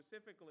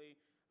specifically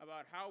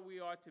about how we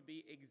ought to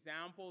be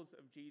examples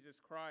of Jesus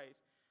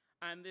Christ.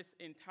 And this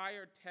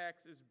entire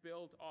text is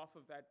built off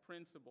of that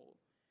principle.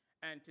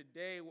 And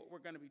today, what we're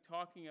going to be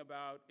talking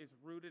about is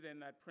rooted in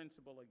that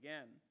principle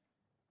again.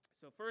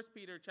 So 1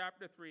 Peter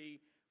chapter 3,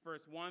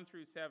 verse 1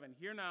 through 7.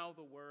 Hear now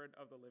the word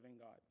of the living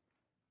God.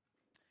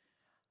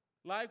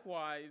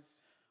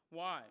 Likewise,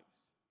 wives,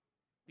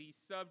 be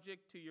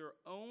subject to your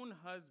own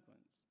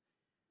husbands,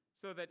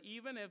 so that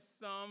even if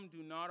some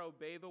do not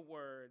obey the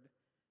word,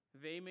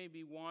 they may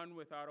be won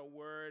without a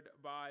word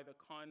by the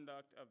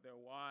conduct of their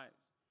wives,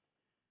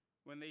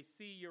 when they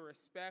see your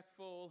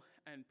respectful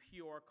and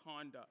pure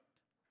conduct.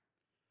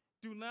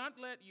 Do not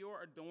let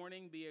your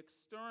adorning be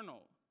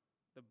external,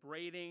 the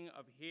braiding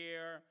of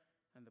hair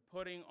and the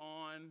putting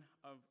on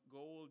of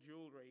gold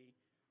jewelry,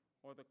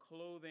 or the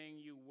clothing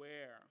you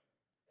wear.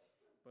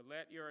 But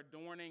let your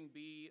adorning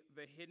be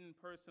the hidden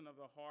person of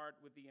the heart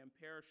with the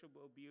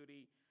imperishable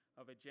beauty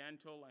of a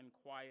gentle and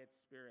quiet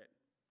spirit,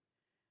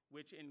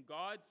 which in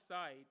God's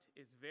sight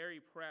is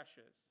very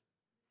precious.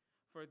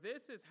 For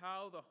this is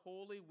how the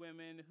holy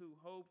women who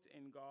hoped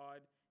in God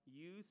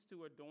used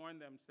to adorn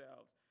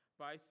themselves,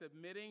 by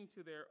submitting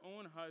to their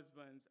own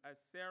husbands, as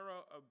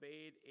Sarah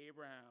obeyed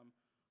Abraham,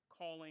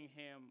 calling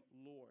him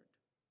Lord.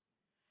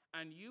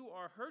 And you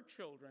are her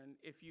children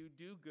if you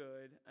do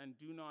good and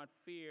do not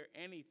fear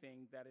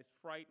anything that is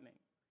frightening.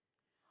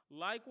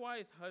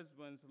 Likewise,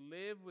 husbands,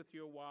 live with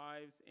your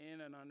wives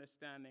in an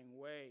understanding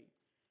way,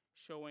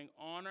 showing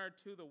honor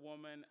to the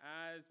woman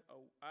as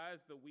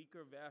the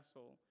weaker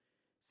vessel,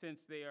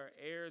 since they are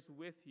heirs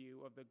with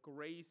you of the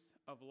grace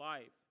of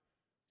life,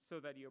 so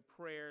that your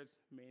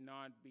prayers may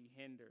not be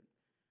hindered.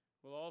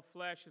 Well, all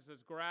flesh is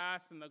as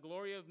grass, and the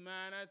glory of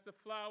man as the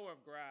flower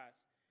of grass.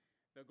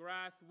 The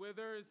grass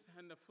withers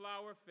and the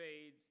flower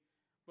fades,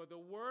 but the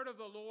word of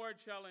the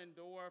Lord shall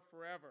endure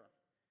forever.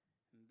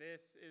 And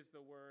this is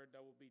the word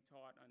that will be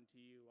taught unto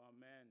you.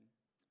 Amen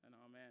and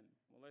amen.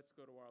 Well, let's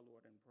go to our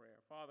Lord in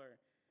prayer. Father,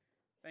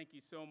 thank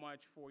you so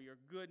much for your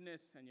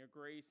goodness and your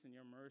grace and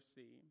your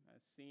mercy,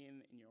 as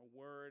seen in your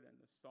word and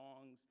the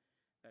songs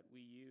that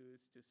we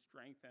use to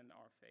strengthen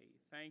our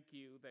faith. Thank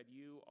you that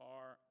you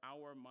are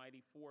our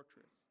mighty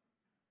fortress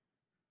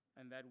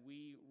and that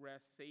we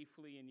rest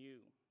safely in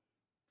you.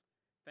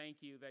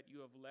 Thank you that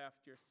you have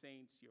left your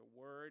saints your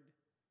word.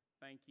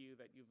 Thank you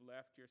that you've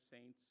left your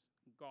saints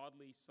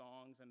godly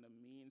songs and the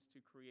means to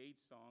create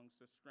songs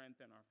to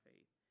strengthen our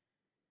faith.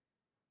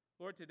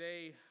 Lord,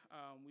 today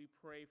we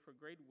pray for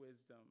great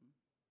wisdom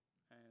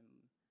and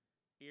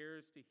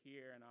ears to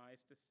hear and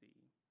eyes to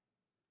see.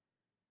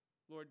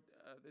 Lord,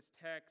 this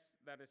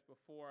text that is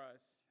before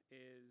us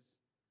is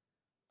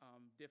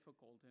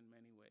difficult in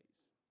many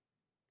ways.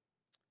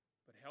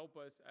 But help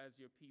us as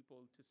your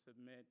people to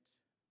submit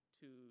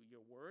to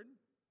your word,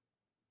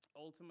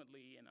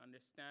 ultimately in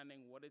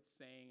understanding what it's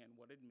saying and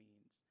what it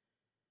means,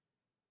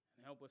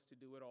 and help us to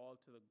do it all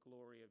to the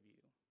glory of you.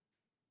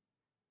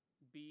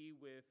 Be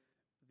with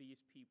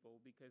these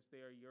people because they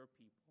are your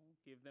people.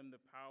 Give them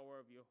the power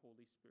of your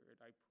Holy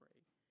Spirit, I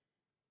pray.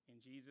 In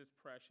Jesus'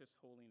 precious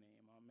holy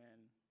name,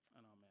 amen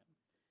and amen.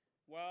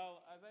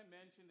 Well, as I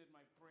mentioned in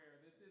my prayer,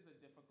 this is a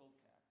difficult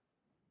text.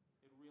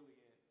 It really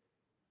is.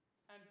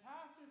 And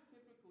pastors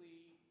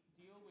typically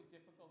deal with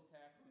difficult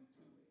texts in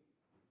two ways.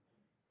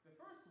 The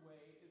first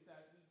way is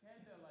that we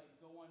tend to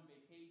go on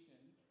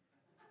vacation,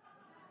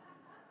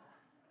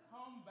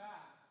 come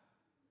back,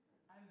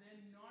 and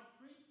then not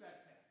preach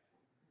that text,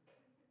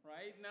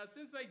 right? Now,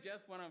 since I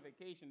just went on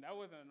vacation, that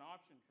wasn't an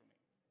option for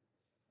me.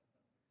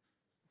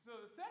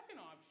 So the second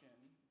option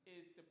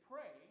is to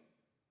pray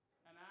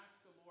and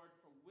ask the Lord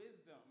for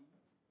wisdom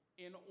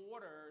in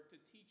order to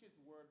teach his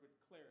word with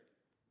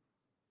clarity.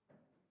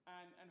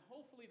 And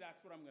hopefully that's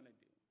what I'm going to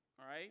do,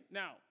 all right?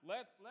 Now,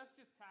 let's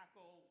just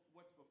tackle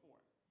what's before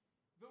us.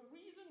 The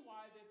reason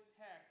why this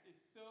text is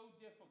so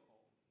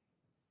difficult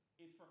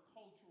is for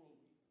cultural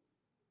reasons,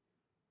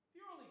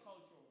 purely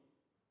cultural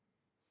reasons.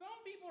 Some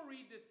people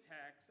read this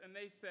text and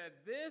they said,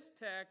 this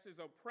text is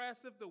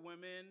oppressive to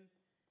women,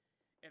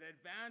 it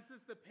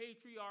advances the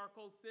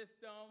patriarchal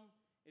system,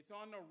 it's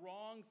on the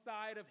wrong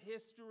side of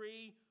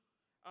history,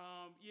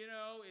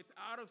 it's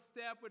out of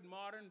step with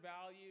modern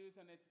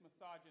values, and it's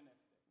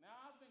misogynistic. Now,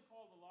 I've been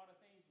called a lot of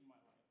things in my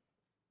life,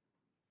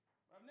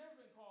 but I've never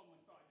been called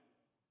misogynist.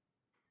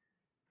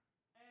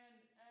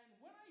 And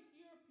when I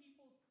hear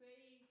people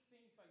say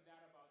things like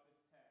that about this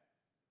text,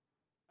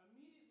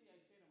 immediately I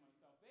say to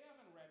myself, they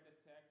haven't read this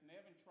text and they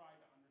haven't tried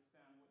to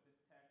understand what this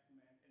text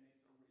meant in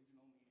its original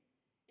meaning.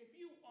 If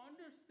you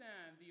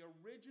understand the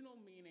original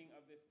meaning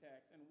of this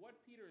text and what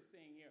Peter is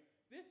saying here,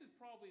 this is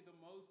probably the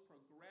most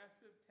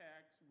progressive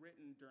text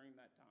written during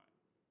that time.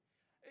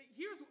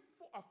 Here's a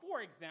for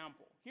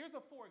example.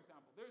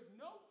 There's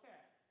no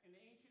text in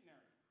the ancient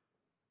narrative,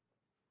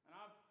 and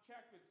I've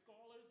checked with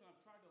scholars and I've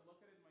tried to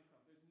look at it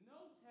myself. There's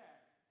no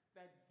text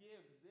that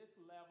gives this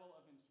level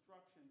of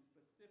instruction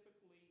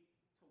specifically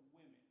to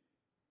women,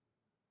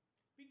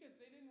 because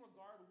they didn't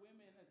regard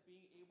women as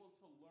being able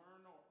to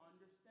learn or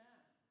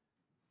understand.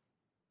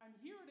 And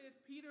here it is,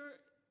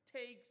 Peter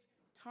takes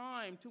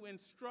time to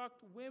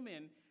instruct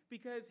women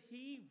because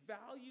he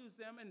values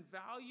them and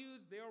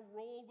values their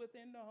role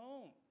within the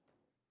home.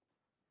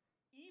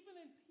 Even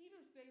in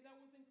Peter's day, that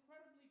was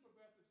incredibly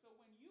progressive. So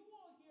when you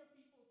all hear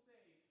people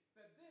say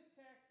that this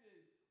text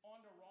is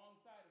on the wrong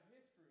side of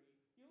history,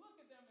 you look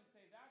at them and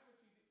say that which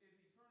is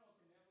eternal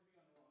can never be on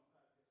the wrong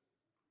side of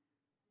history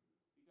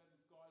because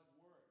it's God's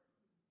word.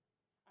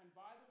 And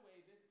by the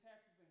way, this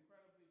text is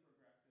incredibly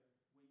progressive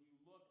when you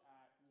look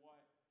at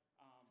what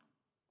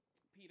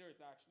Peter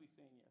is actually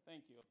saying here.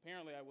 Thank you.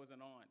 Apparently I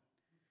wasn't on.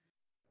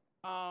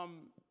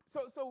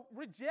 So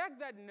reject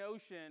that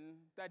notion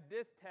that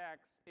this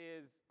text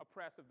is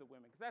oppressive to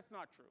women, because that's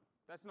not true.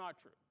 That's not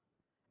true.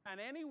 And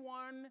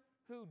anyone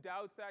who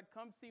doubts that,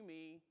 come see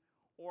me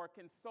or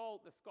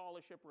consult the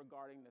scholarship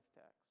regarding this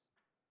text.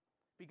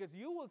 Because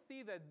you will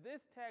see that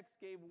this text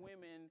gave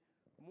women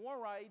more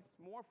rights,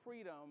 more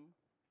freedom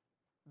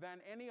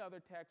than any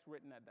other text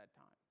written at that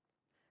time.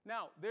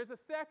 Now, there's a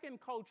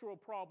second cultural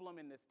problem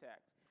in this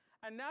text,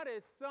 and that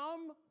is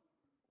some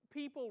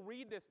people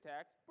read this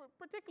text,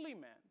 particularly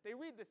men, they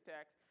read this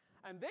text,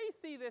 and they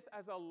see this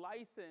as a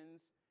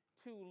license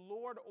to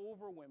lord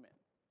over women,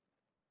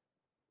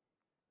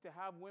 to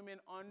have women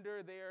under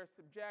their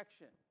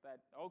subjection. That,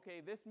 okay,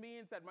 this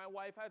means that my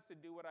wife has to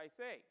do what I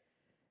say.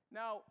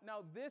 Now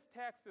this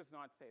text does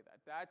not say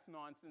that. That's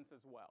nonsense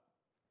as well.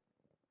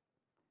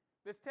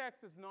 This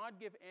text does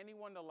not give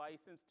anyone the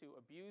license to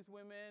abuse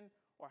women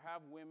or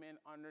have women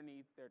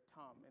underneath their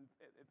thumb.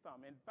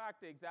 In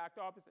fact, the exact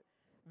opposite.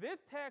 This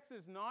text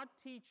is not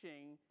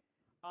teaching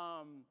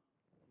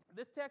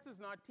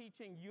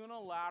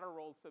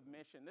unilateral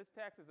submission. This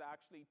text is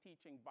actually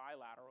teaching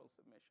bilateral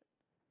submission.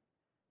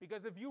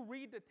 Because if you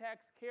read the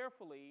text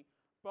carefully,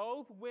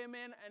 both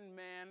women and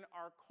men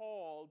are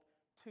called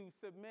to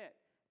submit.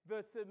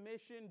 The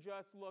submission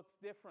just looks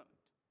different.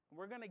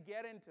 We're going to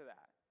get into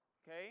that,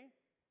 okay?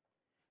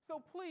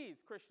 So please,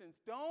 Christians,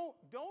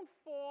 don't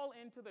fall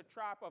into the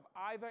trap of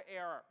either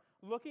error.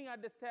 Looking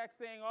at this text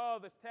saying, oh,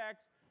 this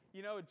text,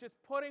 just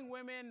putting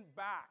women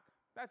back.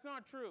 That's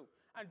not true.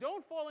 And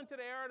don't fall into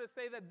the error to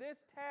say that this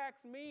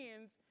text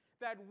means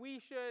that we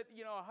should,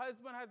 a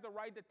husband has the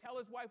right to tell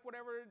his wife what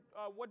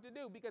to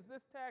do, because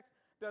this text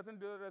doesn't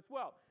do it as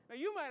well. Now,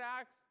 you might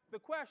ask the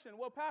question,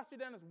 well, Pastor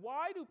Dennis,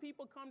 why do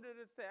people come to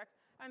this text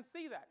and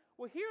see that?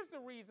 Well, here's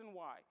the reason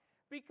why.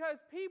 Because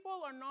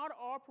people are not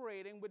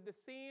operating with the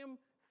same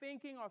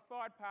thinking or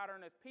thought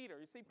pattern as Peter.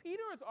 You see,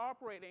 Peter is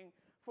operating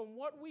from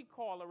what we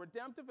call a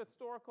redemptive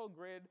historical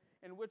grid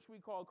in which we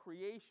call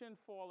creation,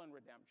 fall, and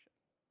redemption.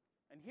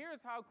 And here's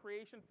how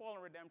creation, fall,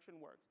 and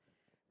redemption works.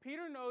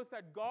 Peter knows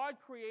that God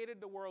created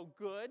the world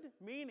good,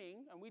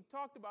 meaning, and we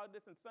talked about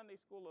this in Sunday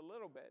school a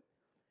little bit,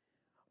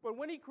 but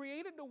when he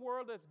created the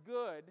world as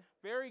good,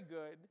 very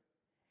good,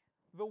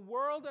 the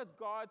world as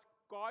God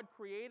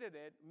created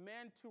it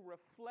meant to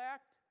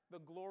reflect the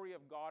glory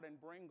of God and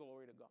bring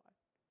glory to God.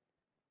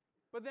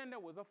 But then there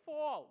was a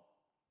fall.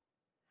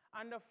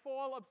 And the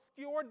fall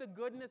obscured the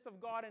goodness of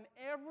God in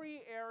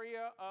every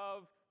area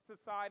of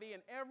society,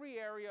 in every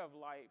area of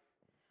life.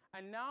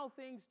 And now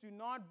things do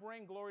not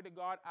bring glory to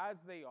God as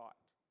they ought.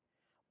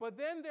 But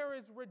then there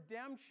is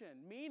redemption,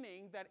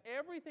 meaning that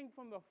everything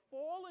from the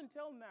fall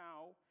until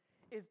now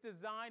is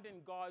designed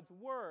in God's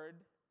word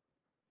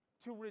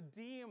to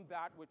redeem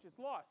that which is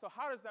lost. So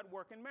how does that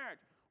work in marriage?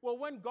 Well,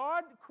 when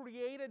God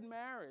created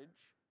marriage,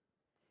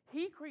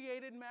 he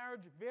created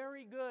marriage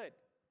very good,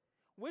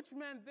 which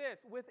meant this: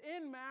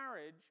 within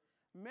marriage,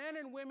 men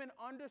and women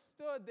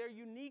understood their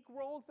unique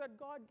roles that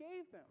God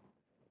gave them.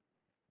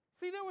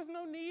 See, there was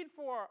no need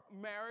for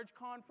marriage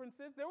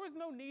conferences. There was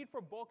no need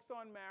for books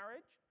on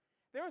marriage.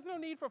 There was no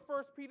need for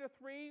 1 Peter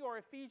 3 or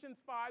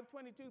Ephesians 5,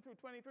 22 through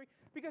 23,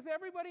 because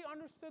everybody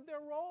understood their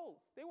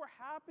roles. They were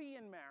happy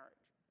in marriage.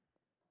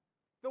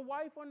 The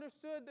wife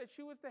understood that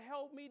she was the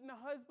helpmeet, and the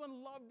husband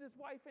loved his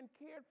wife and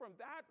cared for him.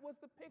 That was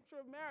the picture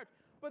of marriage.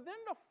 But then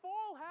the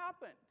fall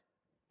happened.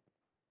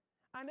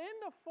 And in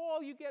the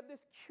fall, you get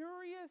this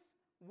curious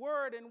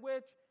word in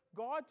which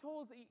God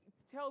tells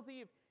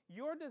Eve,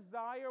 your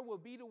desire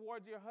will be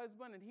towards your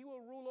husband, and he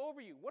will rule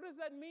over you. What does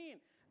that mean?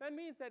 That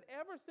means that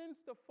ever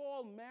since the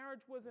fall,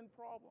 marriage was in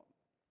problem.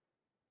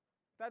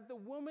 That the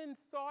woman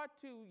sought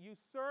to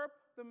usurp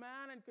the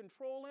man and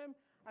control him,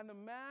 and the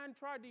man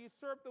tried to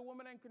usurp the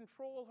woman and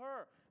control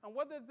her. And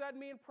what does that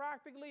mean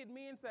practically? It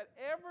means that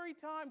every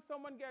time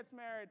someone gets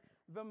married,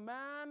 the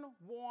man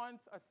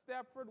wants a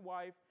Stepford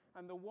wife,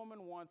 and the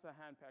woman wants a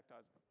hand-picked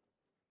husband.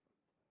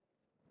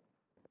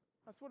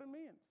 That's what it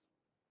means.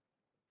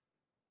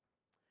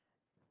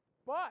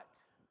 But,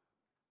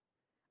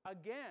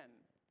 again,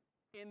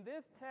 in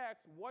this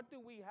text, what do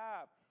we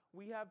have?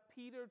 We have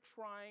Peter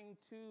trying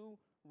to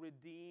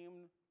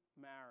redeem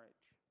marriage.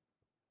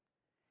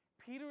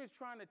 Peter is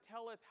trying to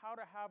tell us how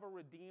to have a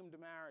redeemed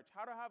marriage,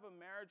 how to have a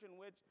marriage in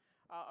which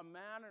a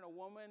man and a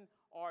woman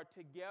are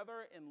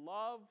together in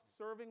love,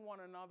 serving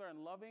one another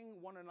and loving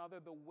one another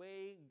the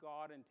way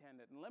God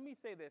intended. And let me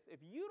say this, if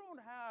you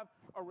don't have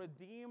a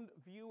redeemed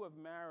view of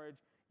marriage,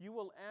 you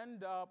will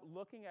end up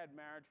looking at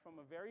marriage from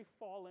a very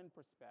fallen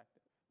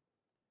perspective.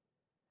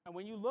 And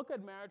when you look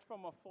at marriage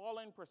from a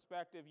fallen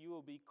perspective, you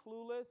will be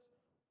clueless,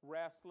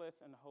 restless,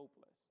 and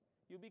hopeless.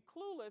 You'll be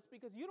clueless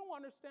because you don't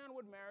understand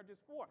what marriage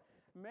is for.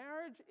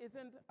 Marriage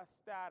isn't a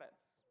status.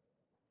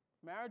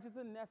 Marriage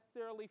isn't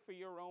necessarily for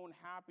your own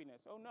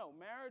happiness. Oh no,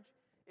 marriage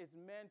is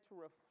meant to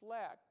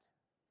reflect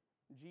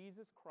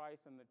Jesus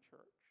Christ and the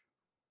church.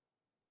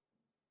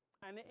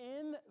 And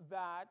in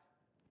that,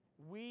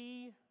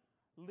 we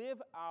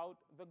live out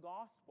the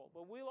gospel.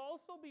 But we'll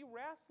also be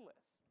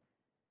restless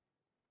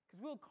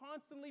because we'll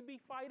constantly be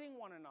fighting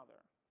one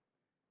another.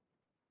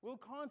 We'll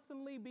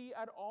constantly be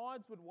at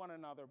odds with one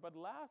another. But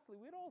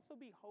lastly, we'd also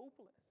be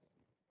hopeless.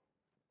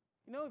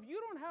 You know, if you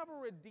don't have a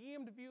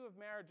redeemed view of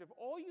marriage, if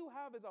all you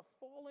have is a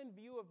fallen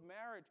view of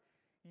marriage,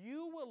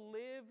 you will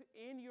live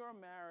in your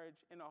marriage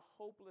in a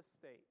hopeless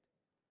state.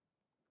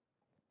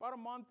 About a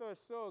month or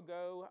so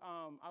ago,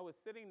 I was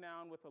sitting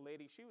down with a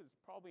lady. She was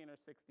probably in her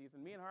 60s,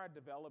 and me and her had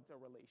developed a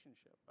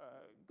relationship,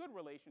 a good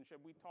relationship.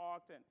 We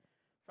talked and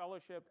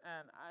fellowshiped,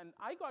 and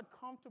I got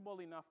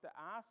comfortable enough to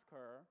ask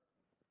her,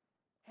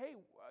 hey,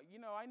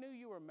 I knew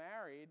you were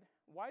married.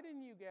 Why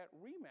didn't you get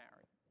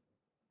remarried?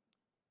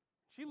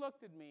 She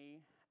looked at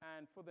me,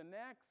 and for the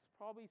next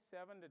probably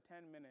 7 to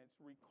 10 minutes,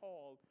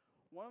 recalled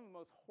one of the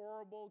most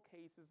horrible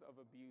cases of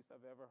abuse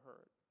I've ever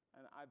heard.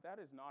 And that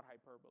is not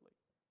hyperbole.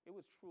 It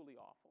was truly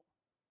awful.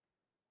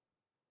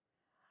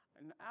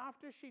 And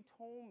after she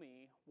told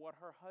me what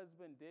her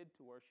husband did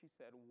to her, she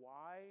said,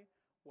 why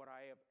would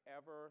I have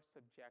ever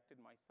subjected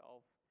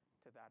myself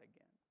to that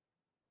again?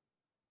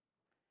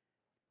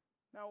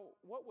 Now,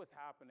 what was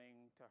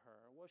happening to her?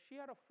 Well, she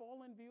had a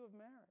fallen view of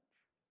marriage.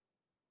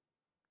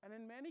 And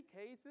in many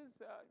cases,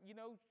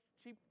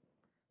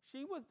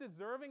 she was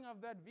deserving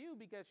of that view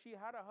because she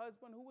had a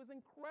husband who was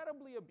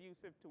incredibly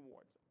abusive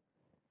towards her.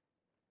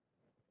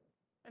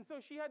 And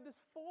so she had this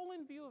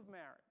fallen view of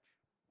marriage.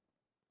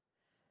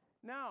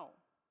 Now,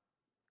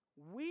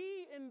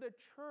 we in the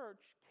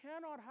church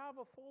cannot have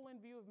a fallen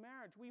view of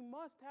marriage. We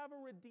must have a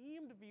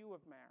redeemed view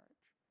of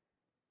marriage.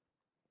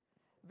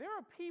 There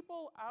are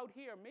people out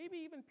here, maybe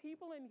even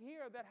people in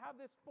here, that have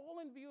this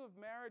fallen view of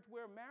marriage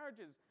where marriage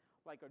is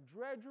like a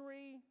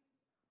drudgery,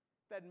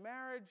 that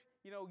marriage,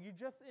 you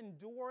just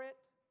endure it.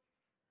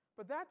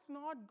 But that's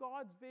not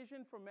God's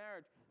vision for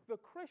marriage. The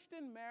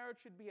Christian marriage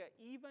should be an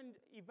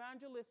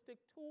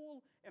evangelistic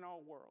tool in our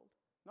world,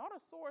 not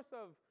a source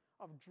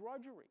of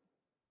drudgery.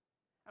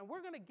 And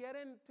we're going to get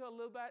into a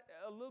little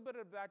bit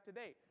of that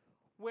today.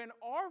 When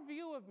our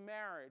view of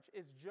marriage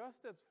is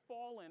just as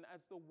fallen as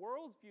the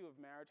world's view of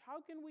marriage,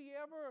 how can we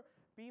ever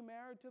be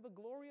married to the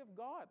glory of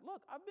God?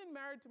 Look, I've been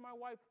married to my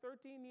wife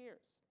 13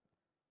 years.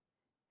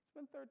 It's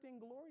been 13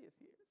 glorious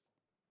years.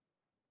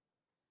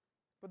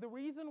 But the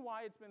reason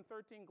why it's been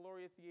 13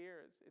 glorious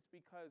years is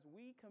because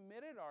we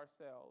committed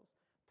ourselves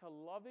to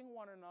loving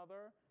one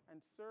another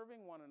and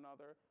serving one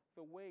another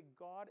the way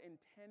God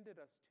intended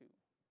us to.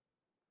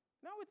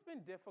 Now, it's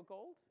been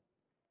difficult,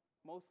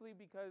 mostly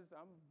because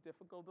I'm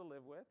difficult to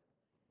live with.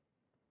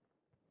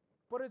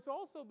 But it's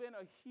also been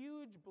a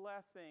huge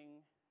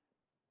blessing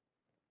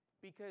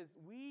because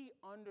we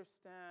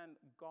understand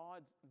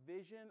God's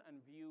vision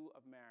and view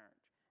of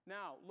marriage.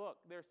 Now,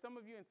 look, there's some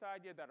of you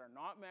inside here that are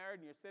not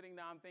married, and you're sitting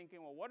down thinking,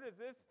 well, what does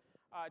this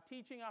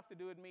teaching have to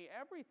do with me?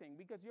 Everything,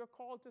 because you're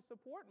called to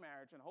support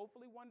marriage, and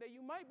hopefully one day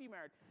you might be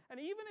married. And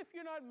even if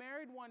you're not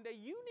married one day,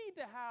 you need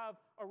to have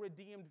a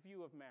redeemed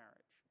view of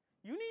marriage.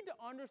 You need to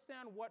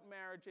understand what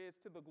marriage is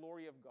to the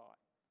glory of God.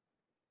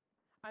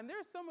 And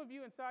there's some of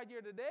you inside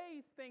here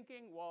today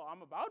thinking, well,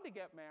 I'm about to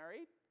get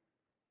married.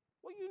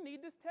 Well, you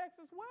need this text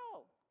as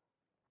well.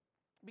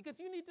 Because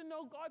you need to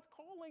know God's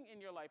calling in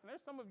your life. And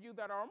there's some of you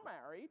that are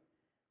married,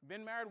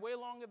 been married way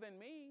longer than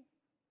me.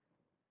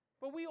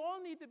 But we all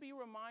need to be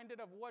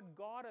reminded of what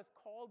God has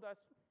called us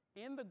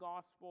in the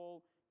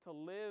gospel to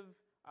live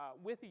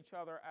with each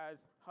other as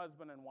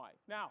husband and wife.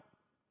 Now,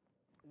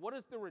 what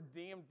is the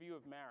redeemed view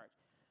of marriage?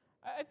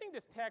 I think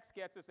this text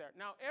gets us there.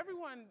 Now,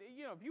 everyone,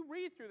 if you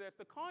read through this,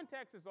 the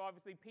context is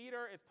obviously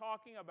Peter is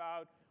talking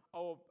about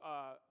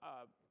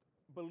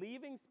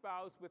believing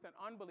spouse with an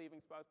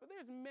unbelieving spouse. But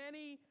there's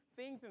many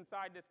things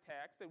inside this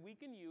text that we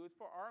can use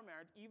for our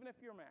marriage, even if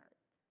you're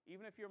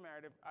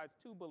married as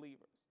two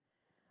believers.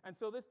 And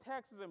so this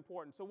text is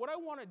important. So what I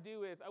want to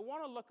do is I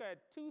want to look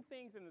at two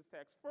things in this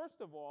text. First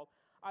of all,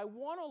 I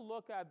want to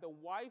look at the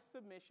wife's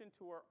submission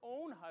to her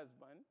own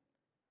husband,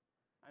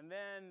 and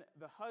then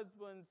the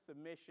husband's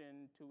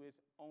submission to his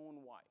own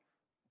wife.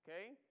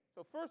 Okay?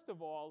 So first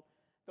of all,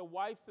 the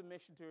wife's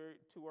submission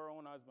to her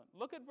own husband.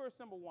 Look at verse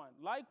number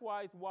 1.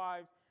 Likewise,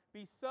 wives,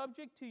 be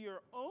subject to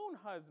your own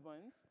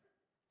husbands,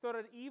 so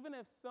that even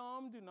if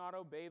some do not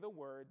obey the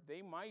word,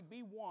 they might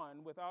be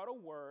won without a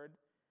word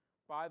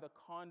by the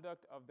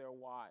conduct of their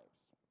wives.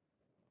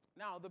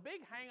 Now, the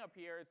big hang-up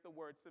here is the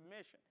word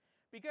submission.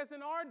 Because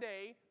in our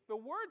day, the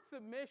word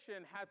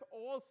submission has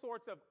all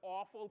sorts of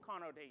awful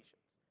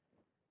connotations,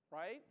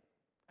 right?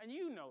 And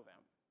you know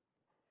them.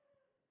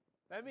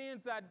 That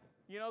means that,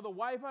 the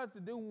wife has to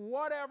do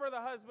whatever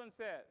the husband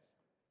says.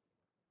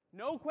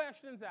 No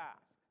questions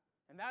asked.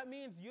 And that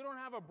means you don't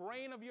have a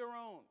brain of your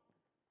own.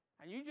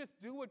 and you just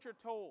do what you're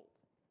told.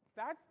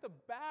 That's the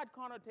bad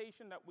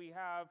connotation that we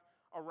have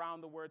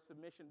around the word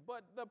submission.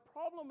 But the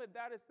problem with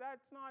that is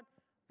that's not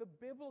the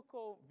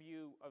biblical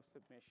view of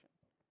submission.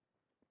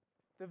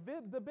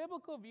 The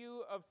biblical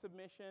view of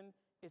submission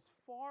is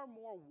far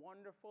more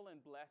wonderful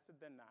and blessed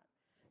than that.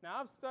 Now,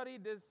 I've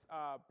studied this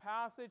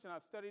passage and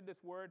I've studied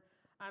this word,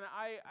 and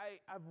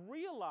I've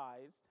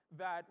realized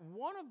that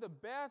one of the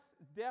best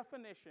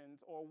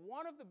definitions or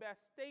one of the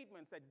best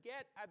statements that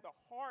get at the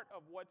heart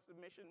of what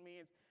submission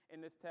means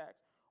in this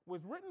text was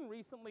written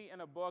recently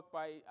in a book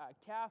by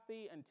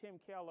Kathy and Tim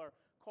Keller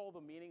called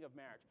The Meaning of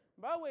Marriage.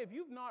 By the way, if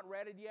you've not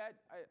read it yet,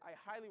 I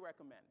highly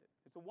recommend it.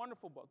 It's a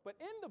wonderful book. But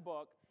in the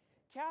book,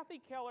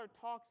 Kathy Keller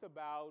talks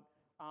about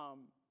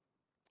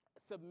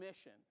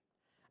submission.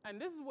 And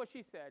this is what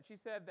she said. She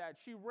said that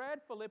she read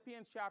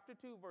Philippians chapter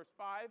 2, verse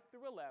 5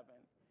 through 11.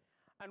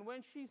 And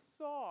when she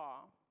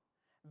saw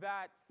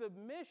that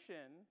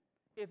submission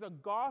is a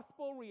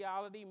gospel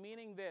reality,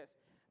 meaning this,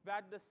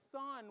 that the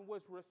Son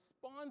was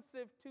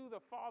responsive to the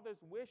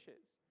Father's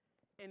wishes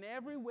in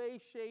every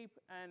way, shape,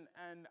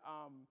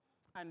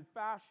 and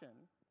fashion,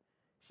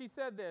 she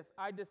said this,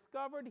 I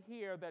discovered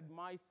here that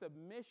my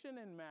submission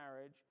in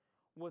marriage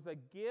was a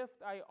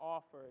gift I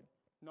offered,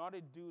 not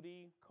a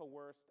duty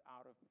coerced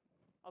out of me.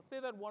 I'll say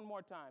that one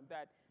more time,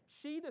 that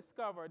she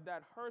discovered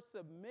that her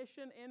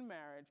submission in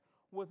marriage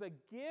was a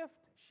gift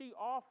she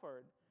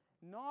offered,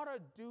 not a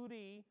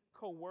duty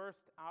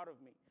coerced out of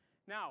me.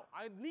 Now,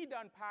 I need to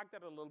unpack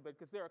that a little bit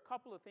because there are a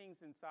couple of things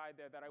inside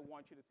there that I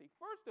want you to see.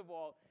 First of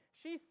all,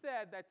 she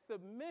said that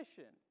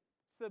submission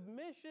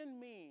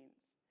means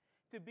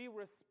to be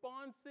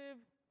responsive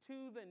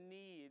to the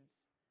needs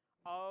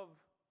of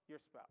your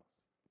spouse.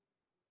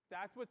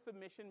 That's what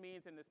submission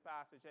means in this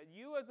passage, that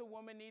you as a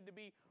woman need to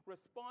be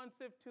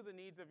responsive to the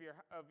needs of your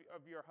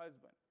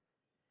husband.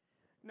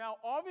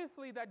 Now,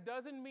 obviously, that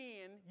doesn't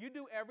mean you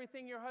do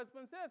everything your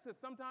husband says, because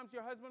sometimes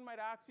your husband might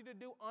ask you to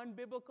do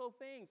unbiblical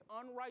things,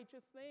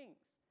 unrighteous things.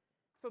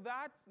 So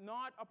that's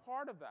not a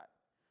part of that.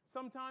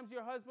 Sometimes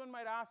your husband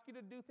might ask you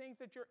to do things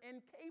that you're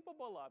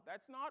incapable of.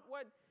 That's not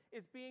what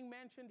is being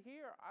mentioned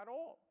here at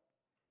all.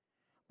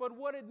 But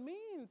what it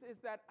means is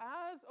that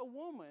as a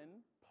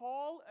woman,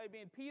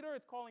 Peter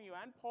is calling you,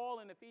 and Paul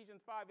in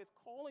Ephesians 5 is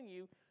calling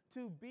you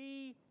to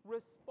be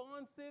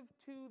responsive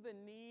to the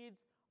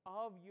needs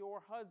of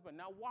your husband.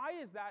 Now, why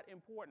is that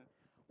important?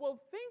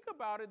 Well, think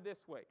about it this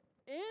way.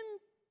 In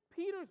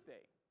Peter's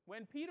day,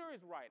 when Peter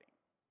is writing,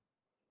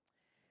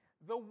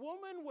 the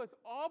woman was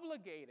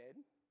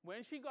obligated,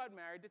 when she got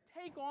married, to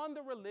take on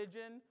the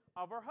religion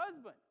of her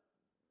husband.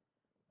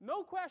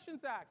 No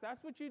questions asked.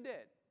 That's what you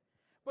did.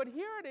 But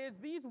here it is,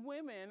 these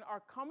women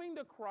are coming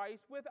to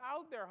Christ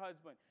without their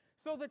husband.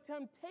 So the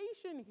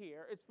temptation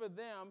here is for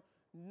them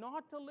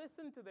not to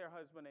listen to their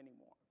husband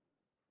anymore.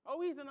 Oh,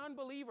 he's an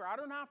unbeliever. I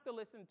don't have to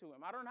listen to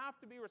him. I don't have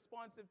to be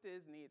responsive to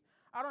his needs.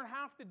 I don't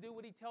have to do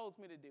what he tells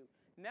me to do.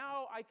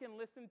 Now I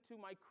can listen to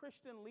my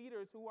Christian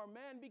leaders who are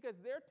men because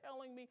they're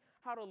telling me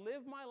how to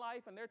live my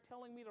life and they're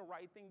telling me the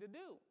right thing to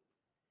do.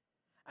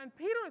 And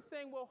Peter is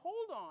saying, well,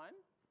 hold on.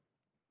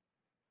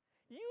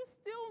 You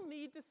still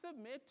need to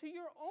submit to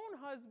your own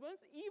husbands,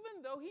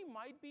 even though he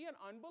might be an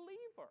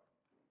unbeliever.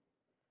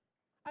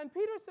 And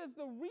Peter says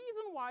the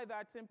reason why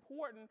that's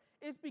important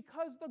is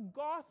because the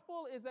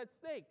gospel is at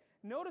stake.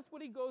 Notice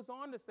what he goes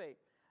on to say.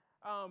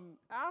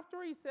 After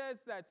he says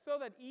that, so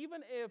that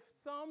even if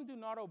some do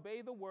not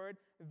obey the word,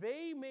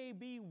 they may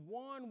be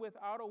won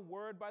without a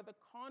word by the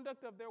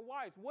conduct of their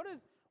wives. What does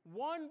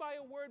won by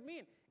a word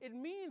mean? It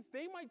means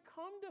they might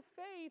come to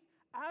faith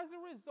as a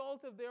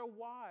result of their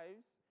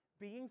wives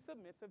being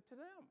submissive to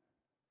them.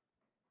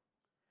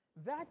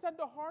 That's at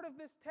the heart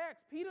of this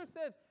text. Peter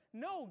says,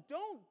 no,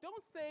 don't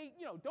say,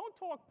 don't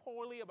talk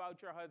poorly about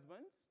your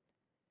husbands.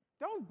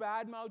 Don't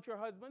badmouth your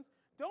husbands.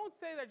 Don't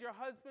say that your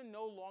husband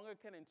no longer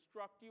can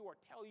instruct you or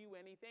tell you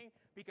anything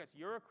because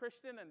you're a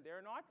Christian and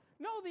they're not.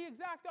 No, the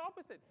exact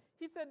opposite.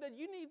 He said that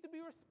you need to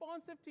be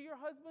responsive to your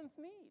husband's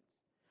needs.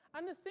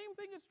 And the same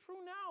thing is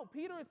true now.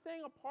 Peter is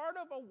saying a part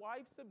of a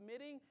wife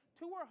submitting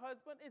to her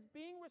husband is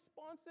being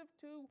responsive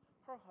to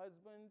her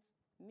husband's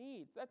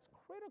needs. That's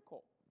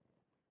critical.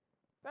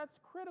 That's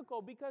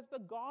critical because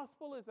the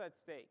gospel is at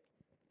stake.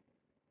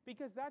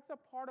 Because that's a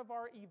part of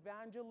our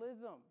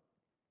evangelism.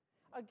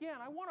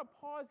 Again, I want to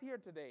pause here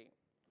today.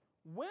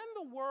 When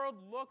the world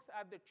looks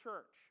at the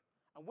church,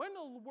 and when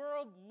the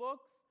world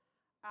looks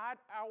at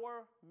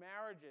our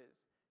marriages,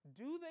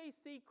 do they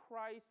see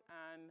Christ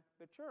and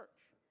the church?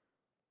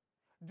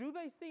 Do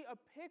they see a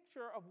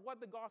picture of what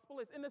the gospel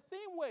is? In the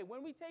same way,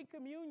 when we take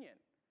communion,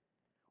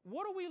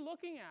 what are we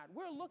looking at?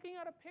 We're looking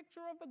at a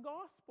picture of the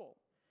gospel.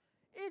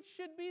 It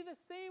should be the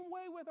same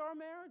way with our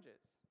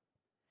marriages.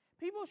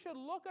 People should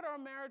look at our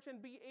marriage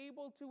and be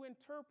able to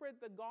interpret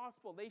the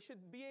gospel. They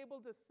should be able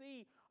to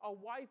see a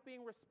wife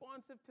being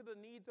responsive to the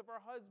needs of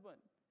her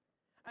husband.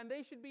 And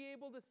they should be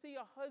able to see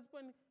a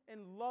husband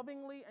in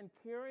lovingly and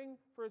caring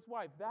for his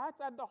wife.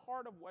 That's at the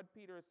heart of what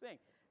Peter is saying.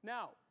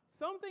 Now,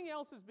 something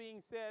else is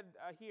being said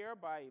here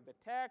by the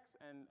text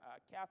and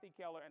Kathy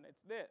Keller, and it's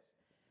this,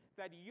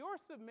 that your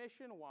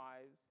submission,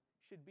 wives,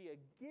 should be a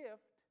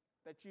gift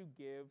that you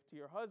give to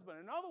your husband.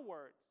 In other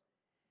words,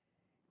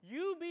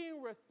 you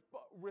being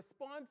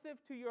responsive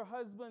to your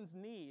husband's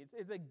needs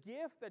is a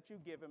gift that you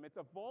give him. It's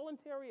a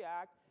voluntary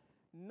act,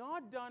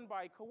 not done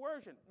by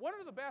coercion. One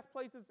of the best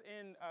places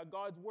in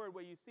God's word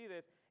where you see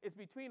this is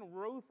between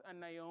Ruth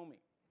and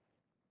Naomi.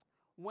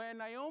 When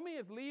Naomi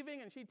is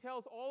leaving and she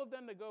tells all of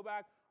them to go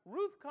back,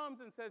 Ruth comes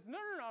and says, no,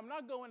 I'm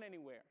not going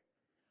anywhere.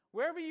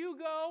 Wherever you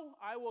go,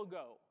 I will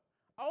go.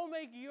 I will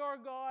make your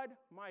God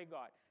my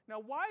God.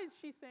 Now, why is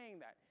she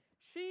saying that?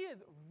 She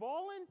is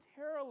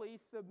voluntarily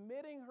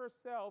submitting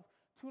herself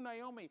to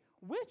Naomi,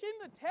 which in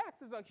the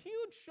text is a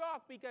huge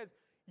shock because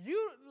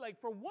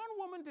for one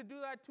woman to do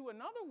that to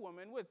another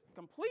woman was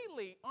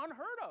completely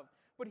unheard of.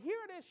 But here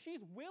it is, she's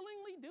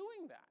willingly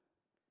doing that.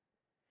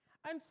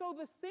 And so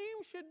the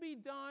same should be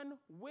done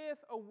with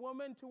a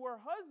woman to her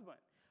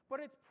husband, but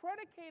it's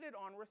predicated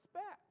on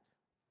respect.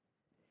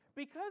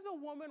 Because a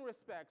woman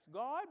respects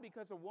God,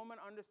 because a woman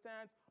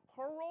understands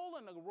her role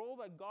and the role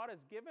that God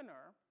has given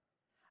her,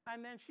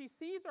 and then she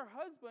sees her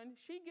husband,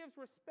 she gives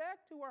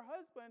respect to her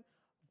husband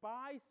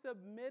by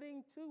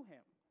submitting to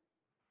him.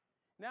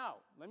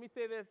 Now, let me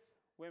say this,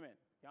 women,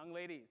 young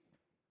ladies,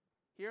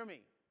 hear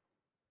me.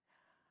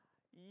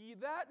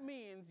 That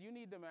means you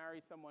need to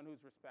marry someone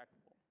who's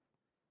respectable.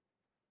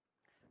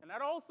 And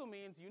that also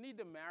means you need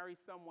to marry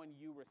someone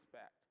you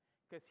respect.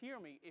 Because hear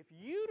me, if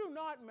you do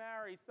not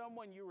marry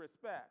someone you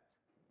respect,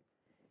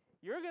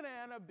 you're going to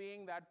end up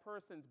being that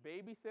person's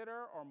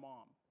babysitter or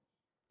mom.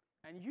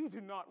 And you do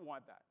not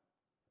want that.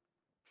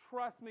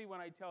 Trust me when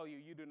I tell you,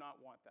 you do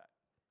not want that.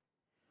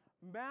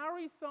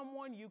 Marry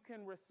someone you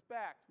can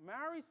respect.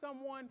 Marry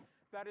someone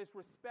that is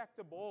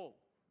respectable.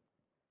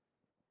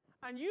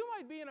 And you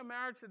might be in a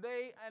marriage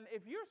today, and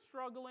if you're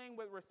struggling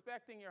with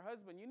respecting your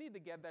husband, you need to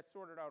get that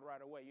sorted out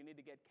right away. You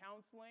need to get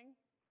counseling.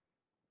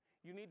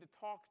 You need to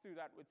talk through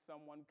that with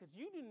someone, because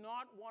you do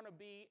not want to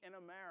be in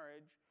a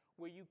marriage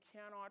where you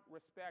cannot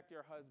respect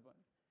your husband.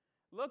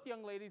 Look,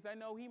 young ladies, I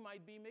know he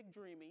might be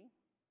McDreamy,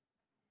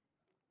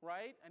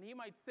 right? And he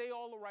might say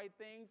all the right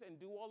things and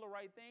do all the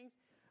right things,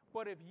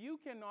 but if you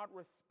cannot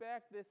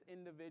respect this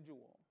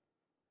individual,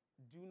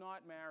 do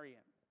not marry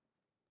him.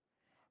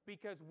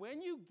 Because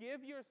when you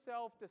give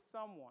yourself to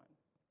someone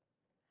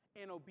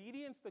in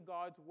obedience to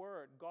God's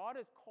word, God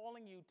is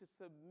calling you to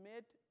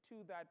submit to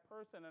that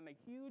person. And a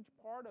huge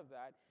part of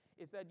that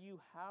is that you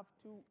have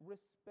to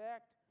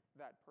respect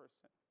that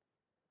person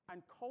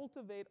and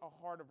cultivate a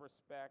heart of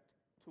respect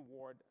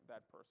toward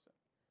that person.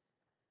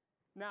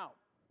 Now,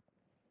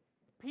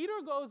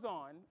 Peter goes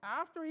on,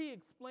 after he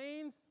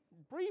explains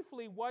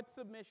briefly what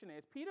submission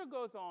is, Peter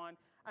goes on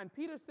and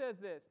Peter says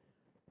this: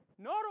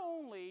 not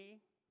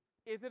only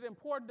is it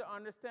important to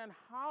understand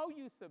how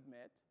you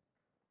submit,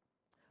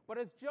 but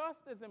it's just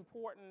as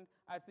important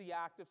as the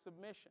act of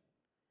submission.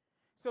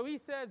 So he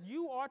says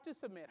you ought to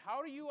submit.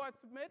 How do you ought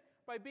to submit?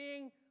 By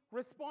being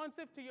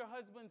responsive to your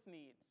husband's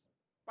needs,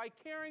 by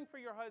caring for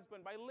your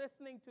husband, by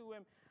listening to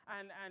him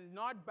and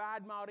not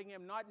bad-mouthing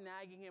him, not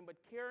nagging him, but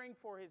caring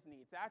for his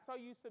needs. That's how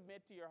you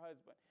submit to your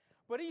husband.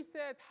 But he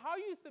says how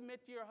you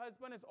submit to your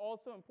husband is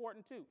also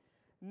important too.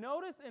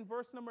 Notice in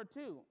verse number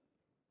 2,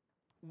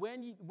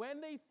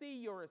 when they see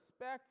your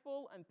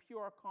respectful and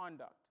pure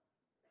conduct,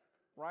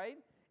 right?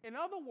 In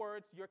other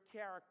words, your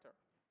character.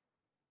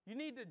 You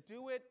need to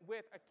do it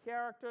with a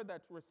character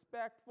that's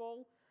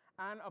respectful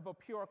and of a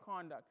pure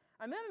conduct.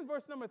 And then in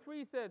verse number 3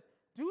 he says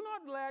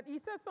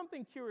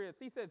something curious.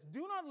 He says, do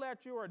not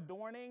let your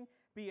adorning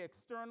be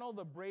external,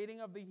 the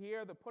braiding of the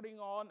hair, the putting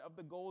on of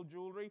the gold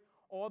jewelry,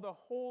 or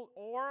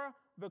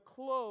the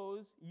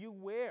clothes you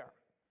wear.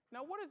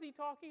 Now, what is he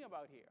talking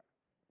about here?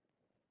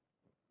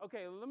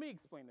 Okay, let me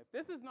explain this.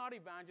 This is not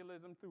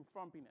evangelism through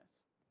frumpiness.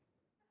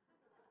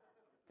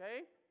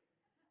 Okay?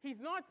 He's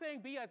not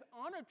saying be as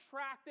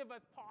unattractive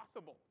as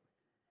possible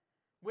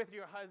with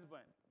your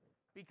husband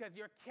because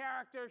your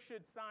character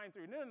should shine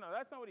through. No,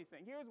 that's not what he's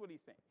saying. Here's what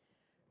he's saying.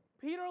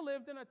 Peter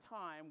lived in a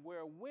time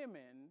where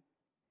women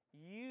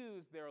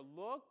used their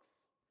looks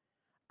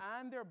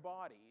and their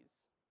bodies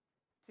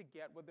to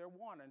get what they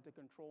want and to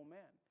control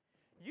men.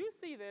 You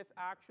see this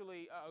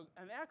actually,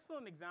 an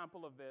excellent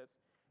example of this.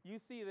 You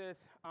see this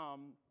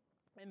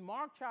in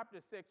Mark chapter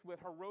 6 with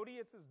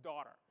Herodias'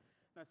 daughter.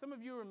 Now, some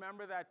of you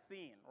remember that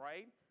scene,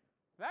 right?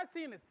 That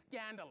scene is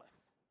scandalous.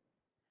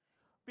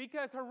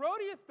 Because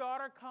Herodias'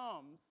 daughter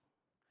comes,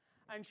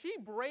 and she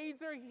braids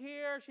her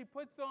hair, she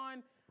puts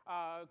on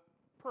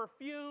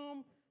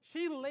perfume,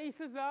 she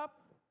laces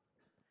up,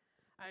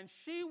 and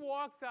she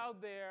walks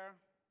out there,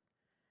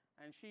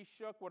 and she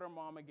shook what her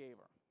mama gave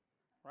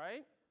her,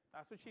 right?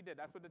 That's what she did.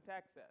 That's what the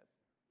text says.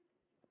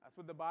 That's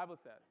what the Bible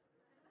says.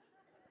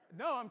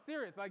 No, I'm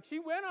serious. Like, she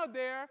went out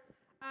there,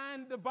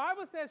 and the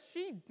Bible says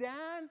she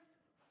danced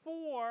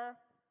for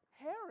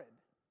Herod.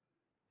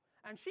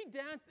 And she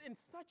danced in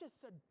such a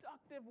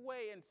seductive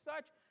way, in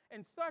such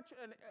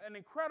an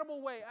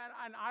incredible way.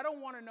 And I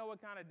don't want to know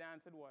what kind of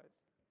dance it was.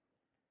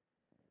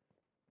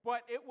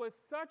 But it was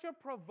such a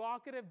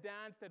provocative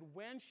dance that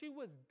when she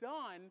was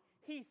done,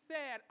 he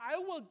said, I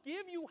will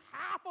give you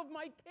half of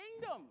my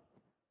kingdom.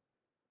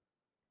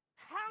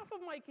 Half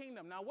of my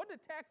kingdom. Now, what the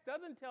text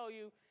doesn't tell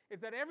you is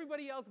that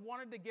everybody else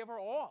wanted to give her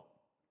all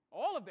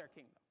of their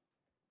kingdom.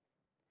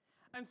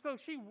 And so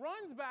she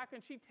runs back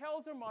and she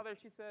tells her mother,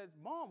 she says,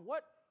 Mom,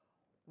 what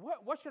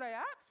should I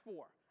ask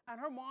for? And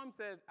her mom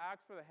says, ask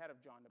for the head of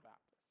John the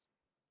Baptist.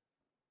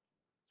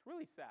 It's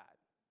really sad.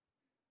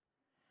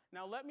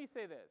 Now, let me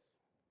say this.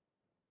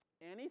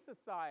 Any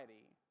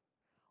society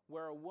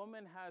where a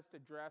woman has to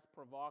dress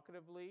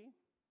provocatively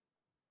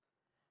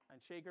and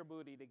shake her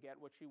booty to get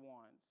what she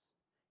wants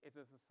is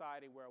a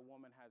society where a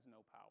woman has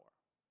no power.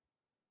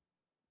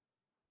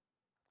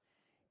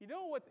 You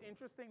know what's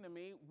interesting to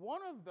me?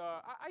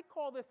 I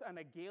call this an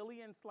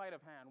Hegelian sleight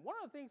of hand. One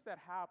of the things that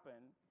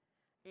happened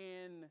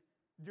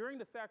during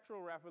the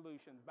sexual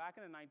revolution back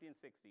in the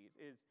 1960s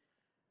is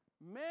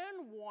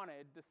men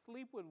wanted to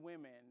sleep with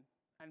women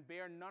and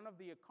bear none of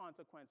the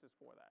consequences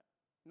for that.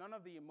 None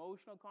of the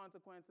emotional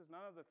consequences,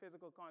 none of the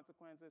physical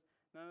consequences,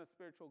 none of the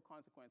spiritual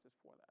consequences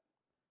for that.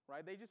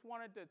 Right? They just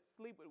wanted to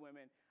sleep with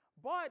women.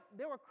 But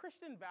there were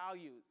Christian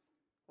values,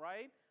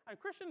 right? And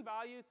Christian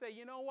values say,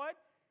 you know what?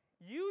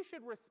 You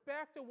should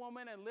respect a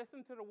woman and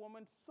listen to the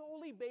woman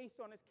solely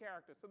based on his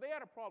character. So they had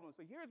a problem.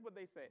 So here's what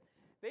they said.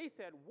 They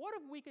said, what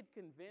if we could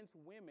convince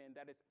women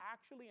that it's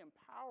actually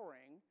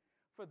empowering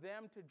for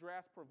them to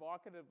dress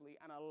provocatively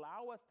and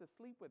allow us to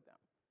sleep with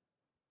them?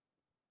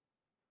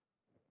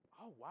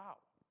 Oh, wow.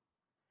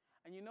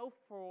 And you know,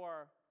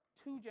 for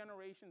 2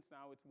 generations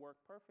now, it's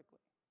worked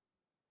perfectly.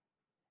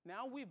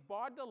 Now we've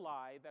bought the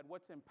lie that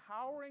what's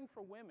empowering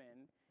for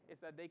women is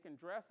that they can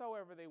dress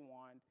however they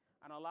want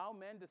and allow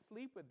men to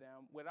sleep with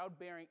them without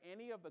bearing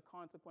any of the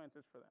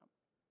consequences for them.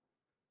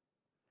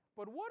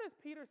 But what is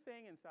Peter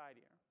saying inside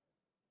here?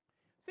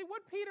 See,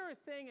 what Peter is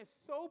saying is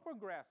so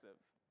progressive.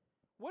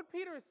 What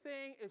Peter is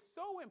saying is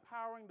so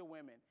empowering to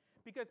women,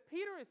 because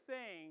Peter is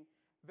saying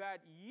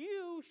that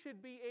you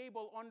should be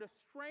able, on the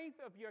strength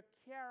of your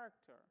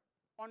character,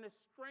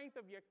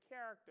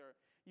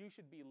 you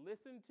should be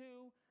listened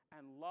to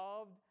and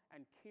loved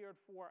and cared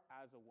for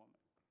as a woman.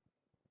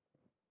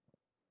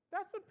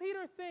 That's what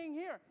Peter is saying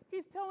here.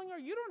 He's telling her,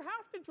 you don't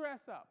have to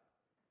dress up.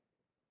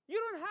 You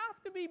don't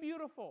have to be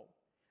beautiful.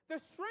 The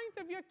strength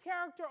of your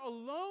character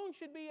alone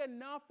should be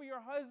enough for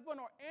your husband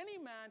or any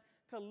man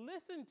to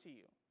listen to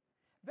you.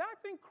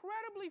 That's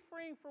incredibly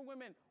freeing for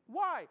women.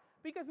 Why?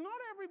 Because not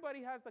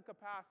everybody has the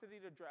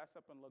capacity to dress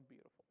up and look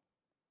beautiful.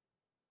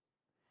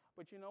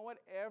 But you know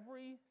what?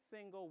 Every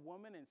single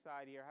woman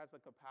inside here has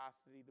the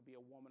capacity to be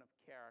a woman of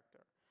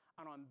character.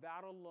 And on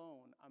that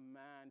alone, a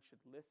man should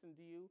listen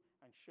to you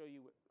and show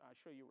you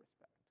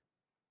respect.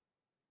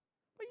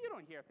 But you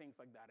don't hear things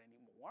like that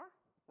anymore,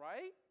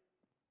 right?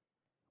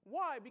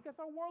 Why? Because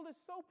our world is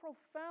so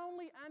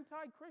profoundly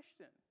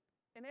anti-Christian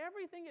in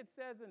everything it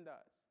says and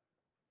does.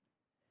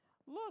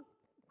 Look,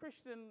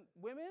 Christian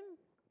women,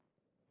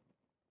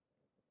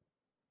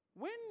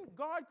 when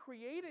God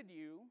created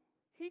you,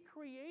 He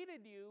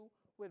created you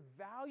with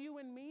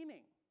value and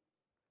meaning.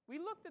 We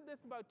looked at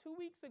this about 2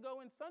 weeks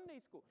ago in Sunday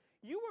school.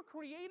 You were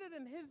created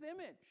in His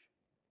image.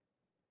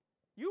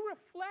 You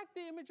reflect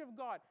the image of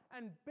God.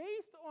 And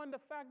based on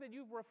the fact that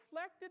you've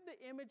reflected the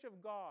image of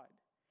God,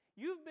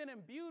 you've been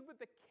imbued with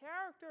the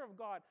character of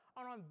God.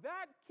 And on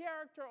that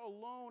character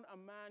alone, a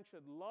man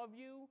should love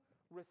you,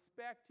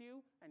 respect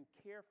you, and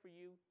care for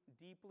you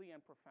deeply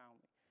and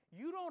profoundly.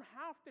 You don't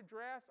have to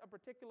dress a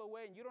particular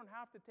way, and you don't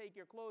have to take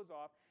your clothes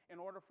off in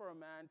order for a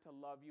man to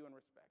love you and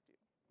respect you.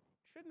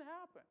 Shouldn't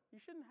happen. You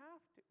shouldn't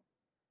have to.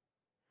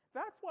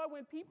 That's why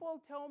when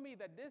people tell me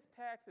that this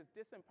text is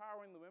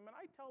disempowering the women,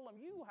 I tell them,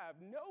 you have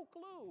no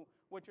clue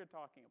what you're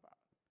talking about.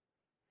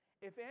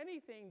 If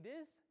anything,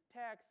 this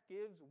text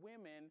gives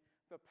women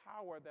the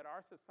power that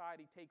our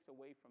society takes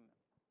away from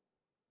them.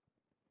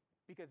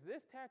 Because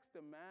this text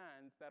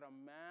demands that a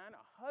man,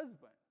 a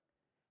husband,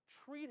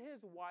 treat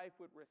his wife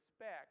with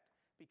respect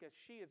because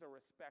she is a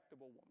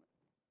respectable woman.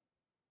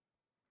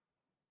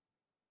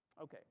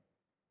 Okay.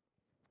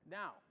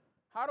 Now,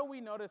 how do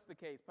we notice the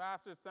case?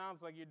 Pastor, it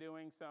sounds like you're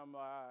doing some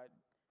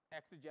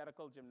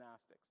exegetical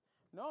gymnastics.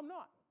 No, I'm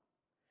not.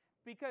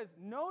 Because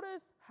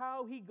notice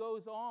how he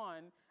goes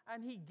on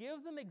and he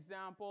gives an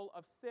example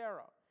of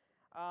Sarah.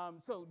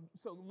 So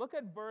look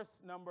at verse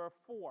number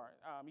 4.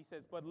 He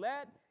says, but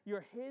let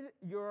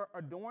your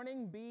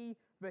adorning be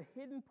the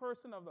hidden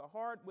person of the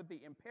heart with the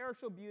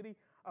imperishable beauty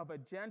of a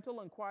gentle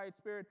and quiet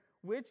spirit,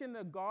 which in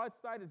the God's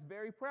sight is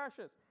very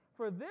precious.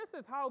 For this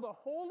is how the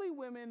holy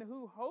women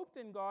who hoped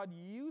in God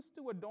used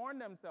to adorn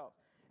themselves.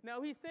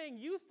 Now he's saying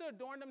used to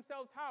adorn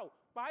themselves how?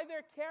 By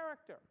their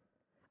character.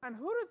 And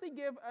who does he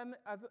give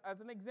as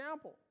an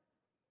example?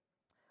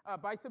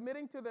 By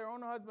submitting to their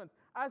own husbands,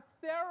 as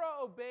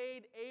Sarah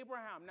obeyed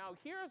Abraham. Now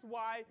here's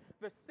why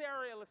the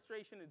Sarah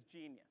illustration is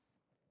genius.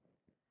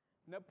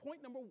 Now,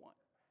 point number 1.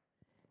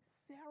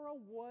 Sarah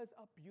was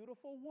a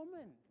beautiful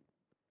woman.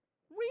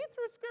 Read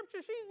through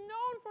Scripture. She's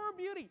known for her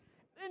beauty.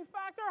 In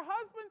fact, her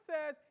husband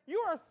says, you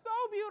are so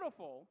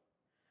beautiful,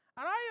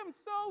 and I am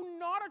so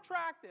not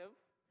attractive,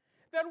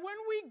 that when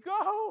we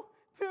go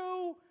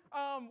to,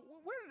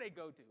 where did they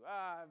go to?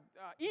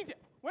 Egypt.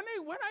 When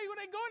they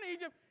go into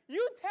Egypt,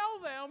 you tell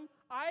them,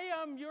 I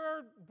am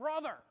your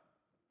brother.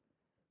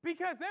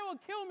 Because they will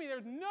kill me.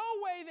 There's no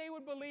way they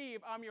would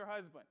believe I'm your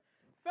husband.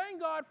 Thank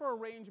God for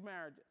arranged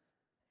marriages,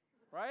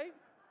 right?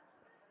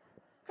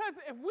 Because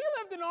if we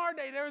lived in our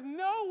day, there's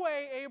no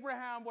way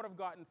Abraham would have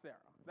gotten Sarah.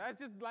 That's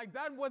just like,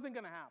 that wasn't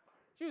going to happen.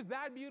 She was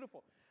that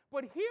beautiful.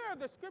 But here,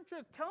 the scripture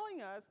is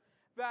telling us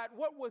that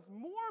what was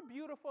more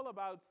beautiful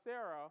about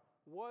Sarah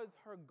was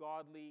her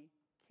godly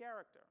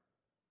character.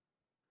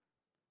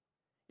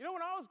 You know,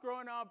 when I was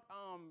growing up,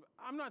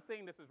 I'm not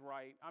saying this is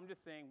right. I'm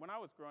just saying when I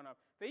was growing up,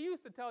 they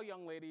used to tell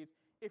young ladies,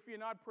 if you're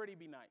not pretty,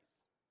 be nice.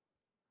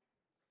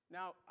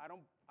 Now, I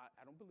don't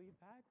believe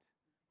that.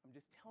 I'm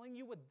just telling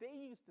you what they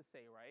used to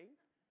say, right?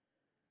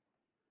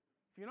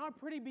 If you're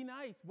not pretty, be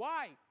nice.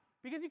 Why?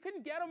 Because you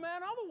couldn't get a man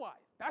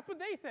otherwise. That's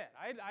what they said.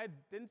 I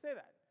didn't say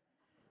that.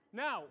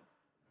 Now,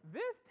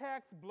 this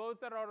text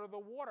blows that out of the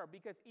water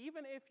because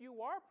even if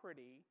you are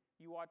pretty,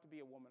 you ought to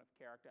be a woman of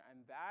character, and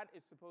that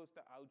is supposed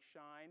to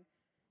outshine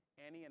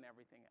any and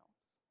everything else.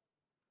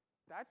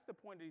 That's the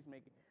point that he's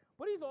making.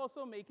 But he's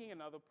also making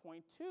another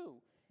point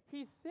too.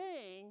 He's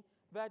saying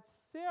that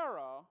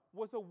Sarah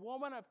was a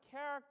woman of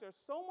character,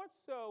 so much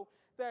so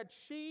that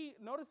she,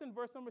 notice in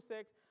verse number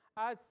 6,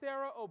 as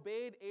Sarah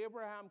obeyed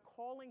Abraham,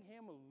 calling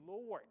him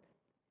Lord.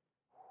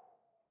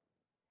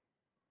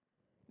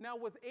 Now,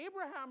 was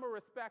Abraham a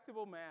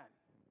respectable man?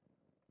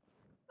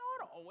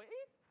 Not always.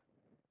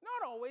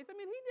 Not always. I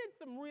mean, he did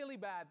some really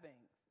bad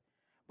things.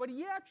 But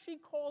yet she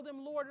called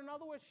him Lord. In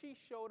other words, she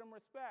showed him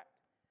respect.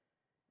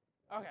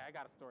 Okay, I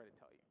got a story to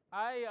tell you.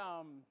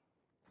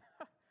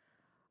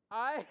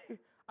 I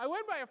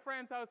went by a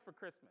friend's house for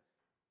Christmas.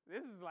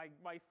 This is like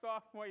my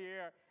sophomore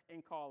year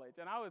in college,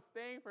 and I was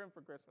staying for him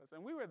for Christmas.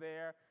 And we were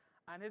there,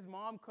 and his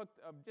mom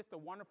cooked just a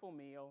wonderful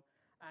meal,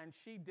 and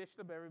she dished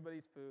up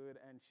everybody's food,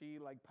 and she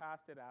like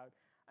passed it out,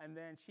 and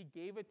then she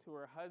gave it to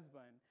her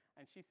husband,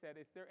 and she said,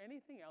 "Is there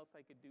anything else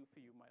I could do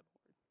for you, my Lord?"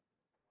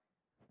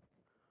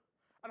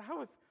 And I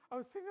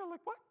was sitting there like,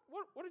 what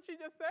did she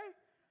just say?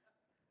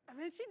 And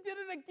then she did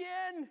it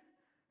again.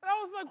 And I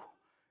was like,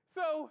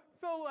 so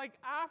like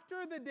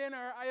after the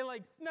dinner, I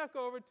like snuck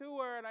over to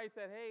her and I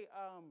said, "Hey,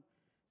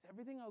 is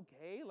everything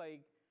okay?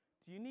 Like,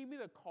 do you need me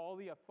to call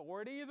the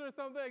authorities or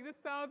something? Like, this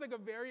sounds like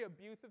a very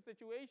abusive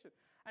situation."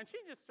 And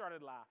she just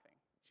started laughing.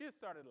 She just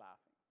started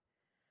laughing.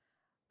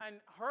 And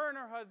her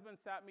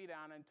husband sat me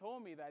down and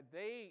told me that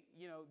they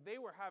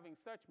were having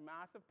such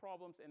massive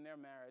problems in their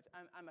marriage,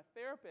 and a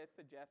therapist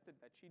suggested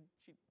that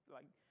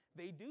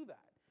they do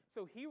that.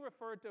 So he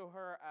referred to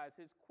her as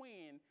his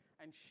queen,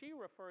 and she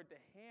referred to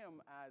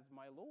him as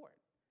my Lord.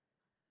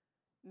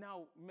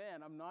 Now,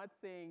 man, I'm not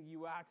saying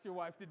you ask your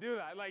wife to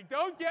do that. Like,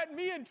 don't get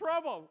me in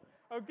trouble,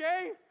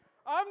 okay?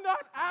 I'm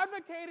not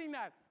advocating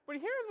that. But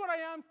here's what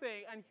I am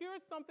saying, and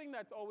here's something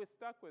that's always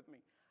stuck with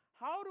me.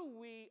 How do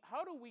we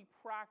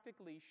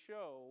practically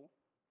show,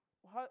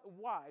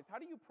 wives, how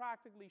do you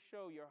practically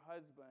show your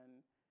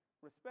husband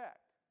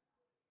respect?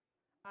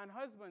 And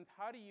husbands,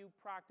 how do you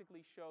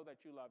practically show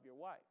that you love your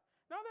wife?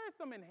 Now, there are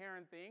some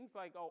inherent things,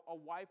 like a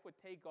wife would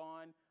take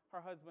on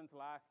her husband's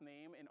last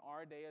name in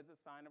our day as a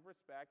sign of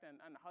respect, and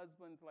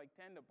husbands like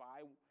tend to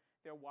buy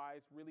their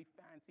wives really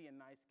fancy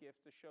and nice gifts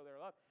to show their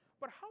love.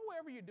 But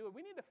however you do it, we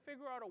need to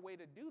figure out a way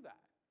to do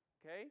that,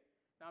 okay?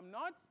 Now, I'm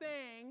not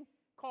saying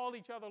call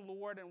each other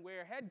Lord and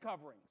wear head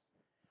coverings.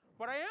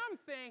 But I am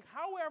saying,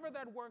 however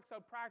that works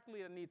out practically,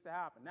 it needs to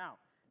happen. Now,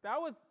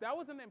 that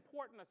was an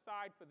important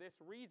aside for this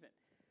reason.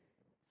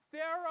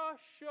 Sarah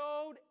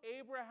showed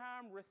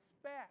Abraham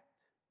respect,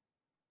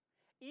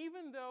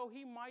 even though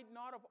he might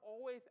not have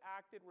always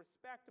acted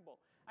respectable.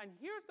 And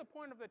here's the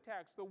point of the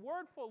text. The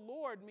word for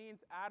Lord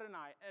means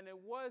Adonai, and it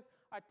was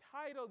a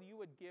title you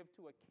would give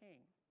to a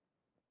king.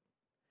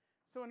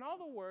 So in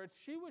other words,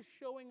 she was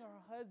showing her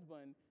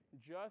husband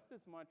just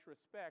as much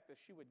respect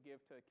as she would give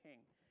to a king.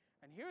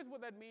 And here's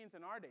what that means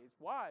in our days.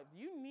 Wives,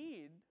 your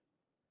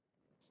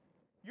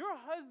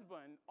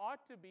husband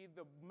ought to be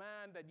the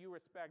man that you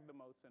respect the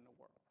most in the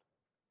world.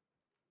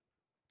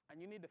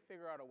 And you need to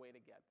figure out a way to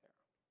get there.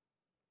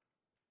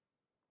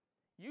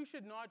 You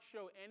should not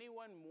show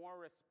anyone more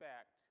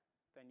respect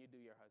than you do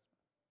your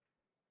husband.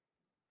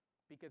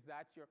 Because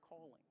that's your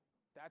calling.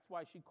 That's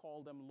why she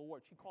called him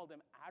Lord. She called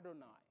him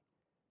Adonai.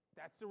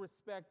 That's the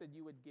respect that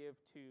you would give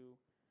to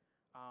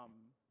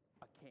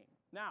a king.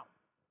 Now,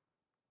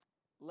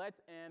 let's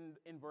end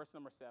in verse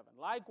number 7.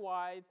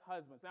 Likewise,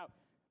 husbands. Now,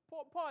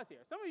 pause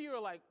here. Some of you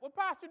are like, well,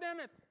 Pastor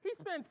Dennis, he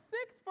spent 6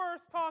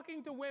 verses talking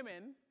to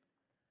women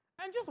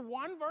and just 1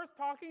 verse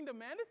talking to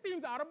men. It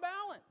seems out of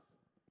balance.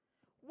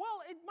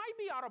 Well, it might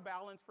be out of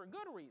balance for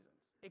good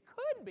reasons. It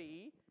could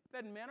be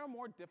that men are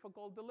more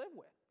difficult to live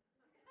with.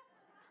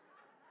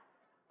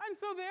 And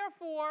so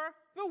therefore,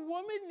 the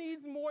woman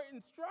needs more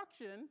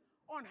instruction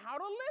on how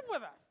to live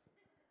with us.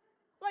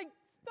 Like,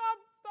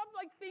 stop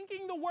like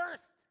thinking the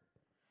worst.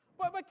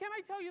 But can I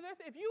tell you this?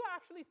 If you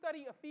actually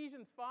study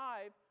Ephesians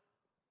 5,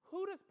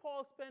 who does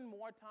Paul spend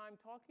more time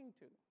talking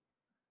to?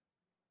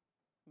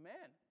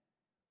 Men.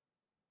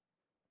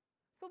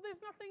 So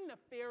there's nothing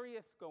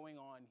nefarious going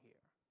on here.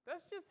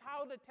 That's just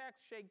how the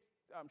text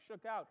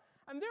shook out.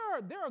 And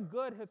there are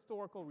good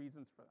historical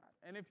reasons for that.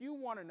 And if you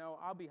want to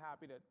know, I'll be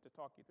happy to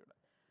talk you through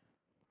that.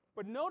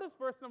 But notice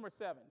verse number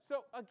 7.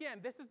 So again,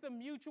 this is the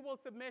mutual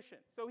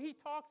submission. So he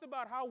talks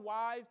about how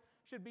wives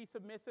should be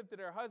submissive to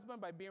their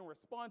husband by being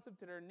responsive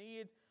to their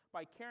needs,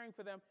 by caring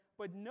for them.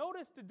 But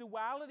notice the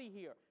duality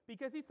here,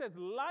 because he says,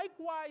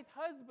 likewise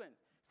husbands.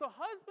 So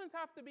husbands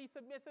have to be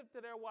submissive to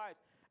their wives.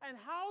 And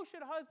how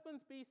should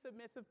husbands be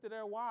submissive to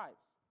their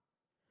wives?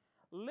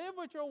 Live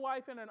with your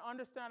wife in an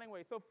understanding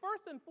way. So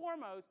first and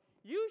foremost,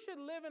 you should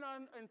live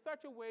in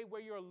such a way where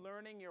you're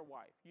learning your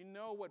wife. You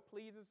know what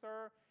pleases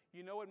her.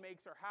 You know what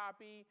makes her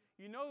happy.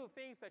 You know the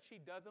things that she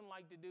doesn't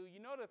like to do.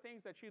 You know the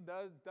things that she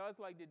does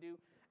like to do.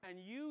 And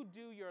you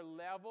do your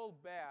level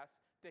best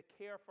to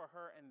care for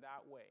her in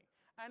that way.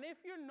 And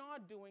if you're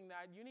not doing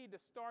that, you need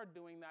to start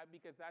doing that,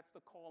 because that's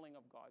the calling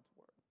of God's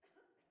word.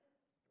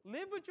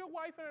 Live with your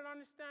wife in an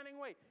understanding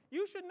way.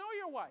 You should know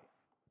your wife.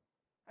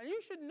 And you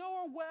should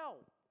know her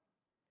well.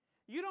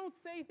 You don't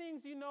say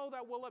things you know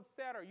that will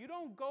upset her. You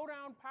don't go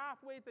down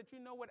pathways that you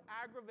know would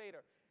aggravate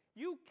her.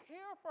 You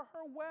care for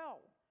her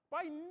well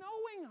by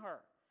knowing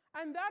her.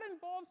 And that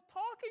involves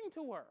talking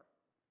to her.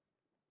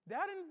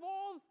 That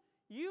involves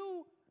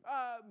you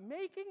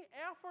making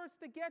efforts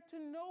to get to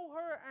know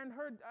her and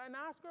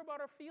ask her about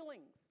her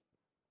feelings.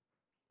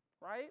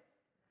 Right?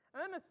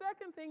 And then the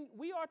second thing,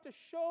 we ought to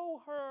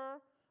show her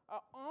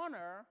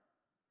honor.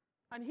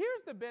 And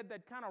here's the bit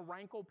that kind of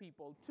rankle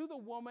people: to the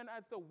woman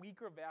as the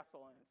weaker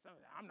vessel. And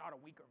I'm not a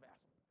weaker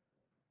vessel.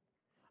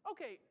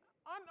 Okay,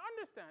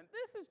 understand,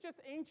 this is just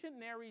ancient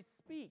Near East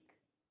speak.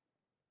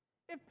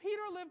 If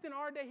Peter lived in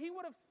our day, he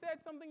would have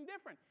said something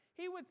different.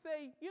 He would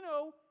say,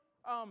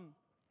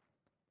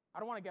 I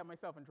don't want to get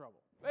myself in trouble.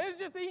 It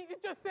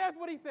just says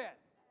what he says.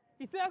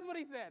 He says what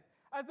he says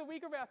as the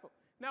weaker vessel.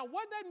 Now,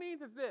 what that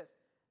means is this,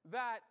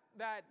 that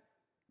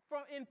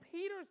in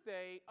Peter's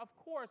day, of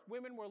course,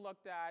 women were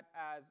looked at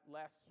as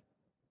less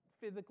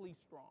physically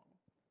strong.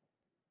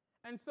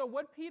 And so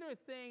what Peter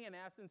is saying in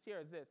essence here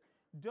is this: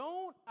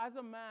 as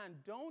a man,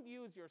 don't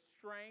use your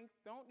strength,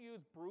 don't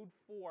use brute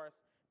force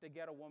to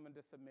get a woman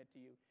to submit to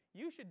you.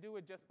 You should do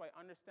it just by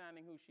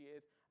understanding who she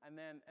is and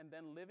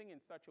then living in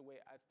such a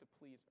way as to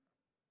please her.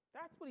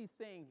 That's what he's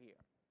saying here.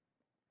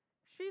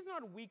 She's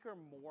not weaker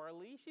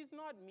morally. She's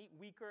not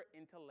weaker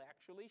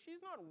intellectually.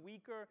 She's not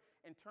weaker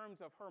in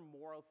terms of her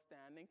moral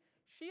standing.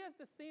 She has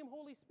the same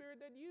Holy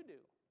Spirit that you do.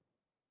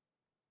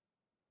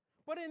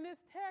 But in this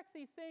text,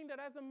 he's saying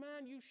that as a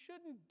man, you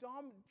shouldn't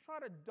try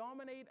to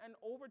dominate and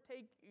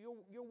overtake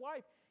your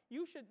wife.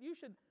 You should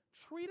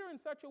treat her in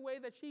such a way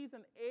that she's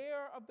an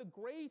heir of the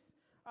grace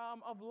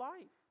of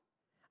life.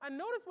 And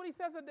notice what he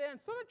says at the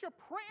end: so that your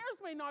prayers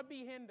may not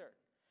be hindered.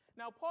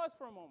 Now, pause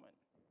for a moment.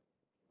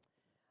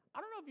 I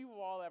don't know if you've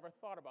all ever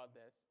thought about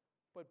this,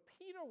 but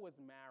Peter was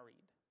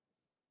married.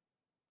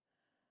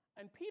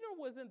 And Peter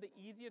wasn't the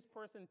easiest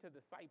person to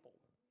disciple.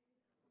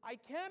 I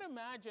can't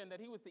imagine that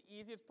he was the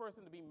easiest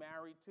person to be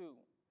married to.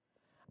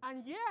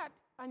 And yet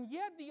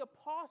the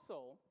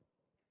apostle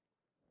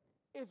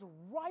is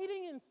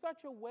writing in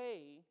such a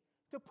way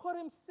to put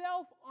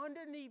himself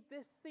underneath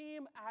this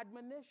same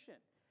admonition.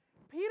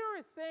 Peter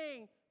is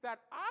saying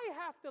that I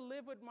have to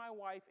live with my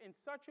wife in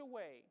such a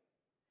way,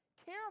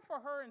 care for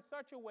her in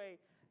such a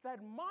way, that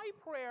my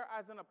prayer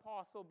as an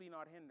apostle be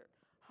not hindered.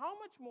 How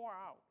much more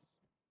ours?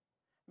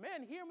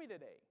 Men, hear me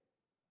today.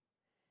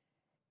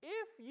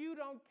 If you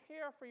don't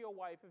care for your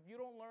wife, if you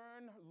don't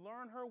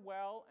learn her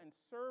well and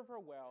serve her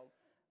well,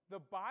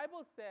 the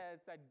Bible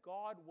says that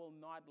God will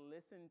not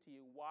listen to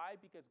you. Why?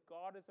 Because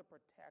God is a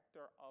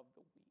protector of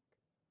the weak.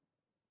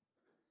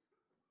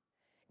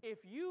 If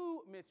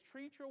you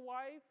mistreat your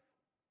wife,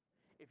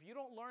 if you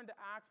don't learn to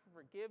ask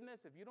for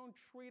forgiveness, if you don't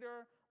treat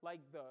her like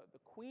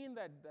the queen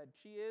that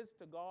she is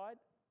to God,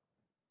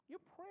 your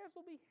prayers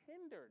will be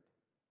hindered.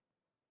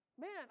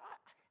 Man,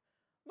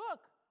 look,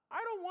 I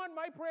don't want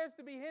my prayers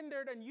to be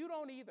hindered, and you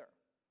don't either.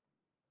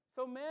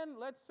 So men,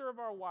 let's serve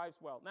our wives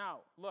well.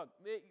 Now, look,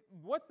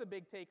 what's the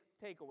big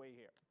takeaway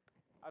here?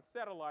 I've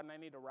said a lot, and I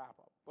need to wrap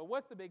up. But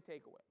what's the big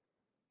takeaway?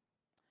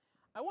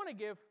 I want to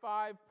give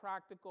 5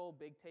 practical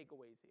big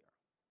takeaways here.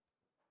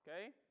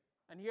 Okay?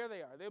 And here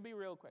they are. They'll be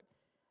real quick.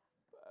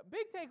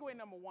 Big takeaway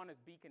number 1 is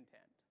be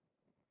content.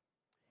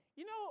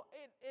 You know,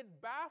 it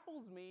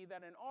baffles me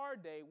that in our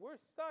day,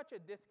 we're such a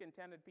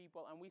discontented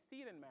people, and we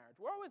see it in marriage.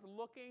 We're always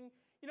looking,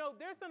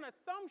 there's an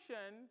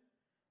assumption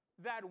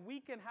that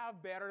we can have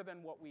better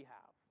than what we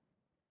have.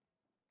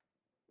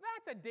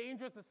 That's a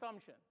dangerous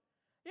assumption.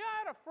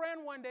 I had a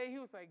friend one day, he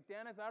was like,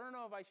 Dennis, I don't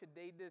know if I should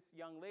date this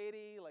young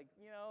lady. Like,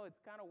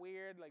 it's kind of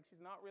weird. Like,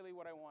 she's not really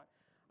what I want.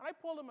 And I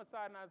pulled him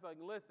aside, and I was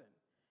like, listen,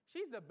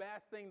 she's the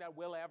best thing that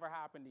will ever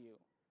happen to you.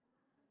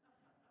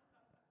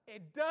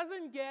 It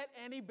doesn't get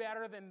any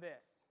better than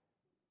this.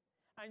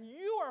 And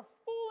you are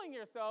fooling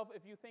yourself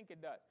if you think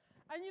it does.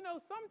 And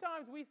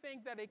sometimes we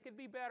think that it could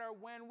be better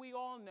when we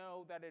all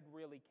know that it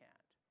really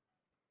can't.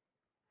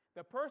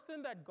 The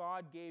person that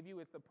God gave you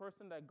is the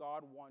person that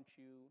God wants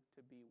you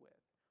to be with.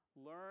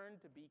 Learn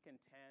to be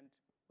content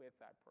with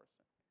that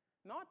person.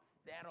 Not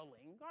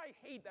settling. I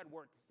hate that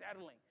word,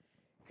 settling.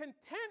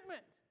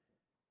 Contentment,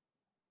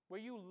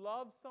 where you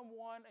love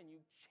someone and you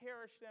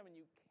cherish them and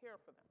you care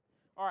for them.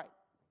 All right,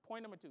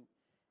 point number 2.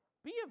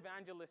 Be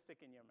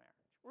evangelistic in your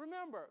marriage.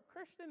 Remember,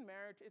 Christian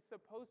marriage is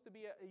supposed to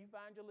be an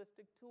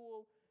evangelistic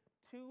tool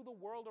to the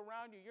world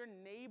around you, your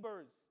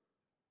neighbors.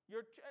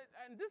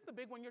 And this is the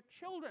big one, your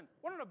children.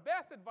 One of the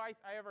best advice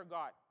I ever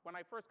got when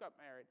I first got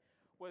married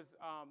was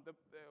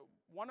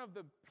one of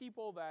the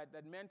people that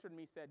mentored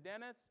me said,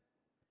 Dennis,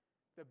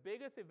 the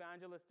biggest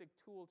evangelistic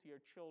tool to your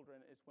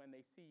children is when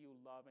they see you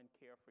love and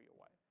care for your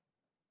wife.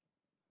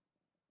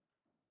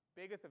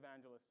 Biggest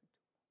evangelistic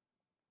tool.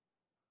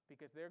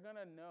 Because they're going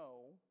to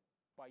know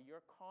by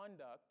your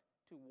conduct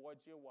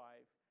towards your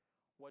wife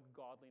what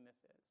godliness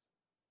is.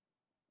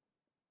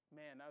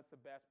 Man, that was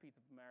the best piece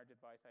of marriage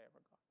advice I ever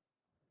got.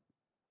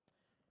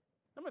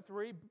 Number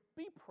 3,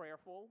 be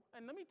prayerful.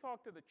 And let me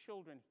talk to the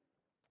children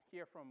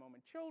here for a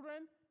moment.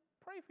 Children,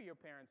 pray for your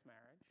parents'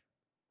 marriage.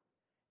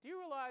 Do you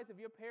realize if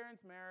your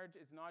parents' marriage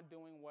is not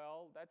doing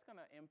well, that's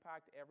going to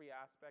impact every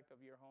aspect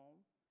of your home?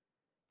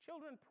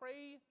 Children,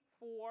 pray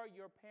for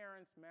your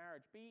parents'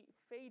 marriage. Be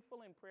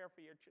faithful in prayer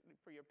for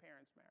your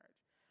parents' marriage.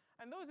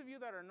 And those of you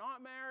that are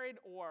not married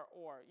or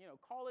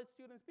college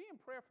students, be in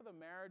prayer for the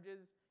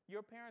marriages,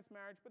 your parents'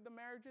 marriage, but the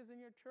marriages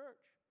in your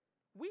church.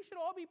 We should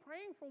all be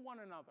praying for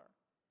one another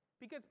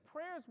because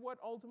prayer is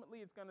what ultimately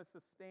is going to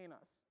sustain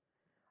us.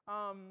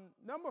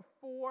 Number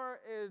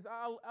 4 is,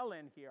 I'll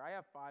end here. I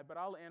have 5, but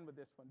I'll end with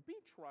this one. Be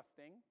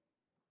trusting.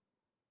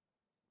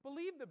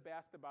 Believe the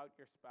best about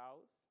your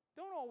spouse.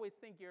 Don't always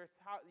think your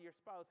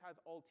spouse has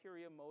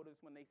ulterior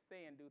motives when they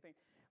say and do things.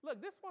 Look,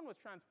 this one was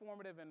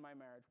transformative in my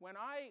marriage. When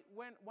I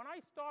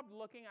stopped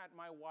looking at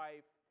my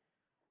wife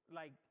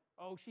like,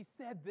 oh, she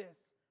said this,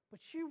 but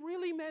she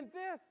really meant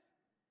this.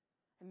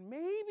 And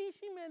maybe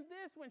she meant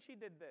this when she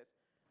did this.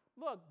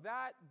 Look,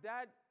 that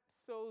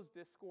sows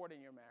discord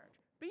in your marriage.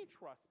 Be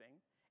trusting.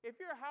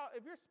 If your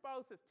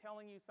spouse is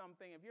telling you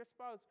something, if your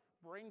spouse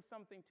brings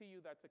something to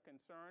you that's a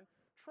concern,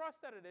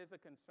 trust that it is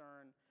a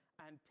concern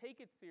and take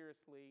it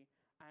seriously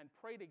and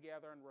pray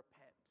together and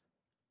repent.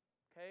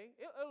 Okay?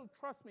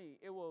 Trust me,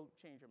 it will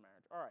change your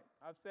marriage. All right,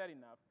 I've said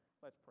enough.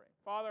 Let's pray.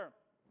 Father,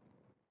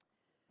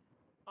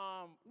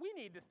 we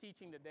need this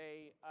teaching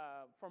today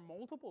for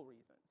multiple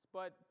reasons,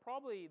 but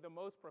probably the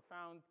most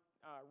profound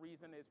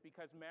reason is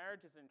because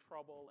marriage is in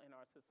trouble in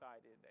our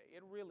society today.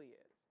 It really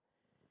is.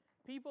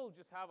 People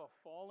just have a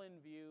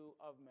fallen view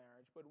of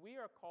marriage, but we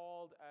are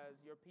called as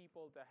your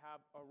people to have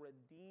a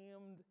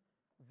redeemed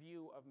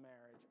view of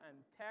marriage.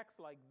 And texts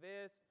like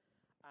this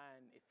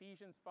and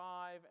Ephesians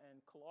 5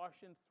 and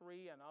Colossians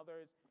 3 and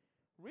others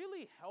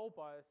really help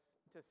us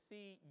to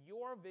see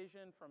your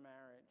vision for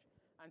marriage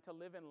and to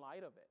live in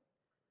light of it.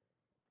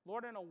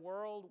 Lord, in a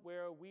world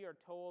where we are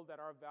told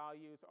that our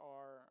values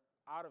are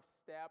out of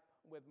step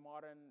with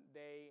modern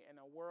day,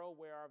 in a world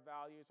where our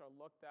values are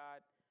looked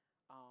at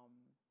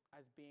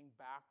as being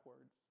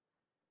backwards,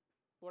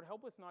 Lord,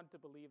 help us not to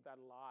believe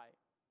that lie.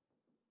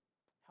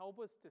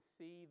 Help us to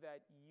see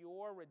that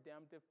your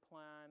redemptive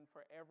plan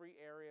for every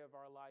area of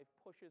our life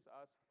pushes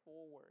us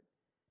forward.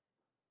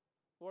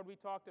 Lord, we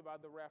talked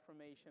about the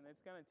Reformation.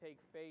 It's going to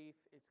take faith.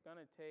 It's going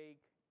to take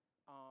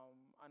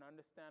an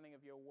understanding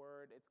of your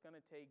word. It's going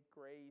to take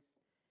grace.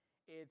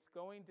 It's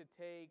going to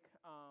take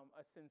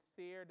a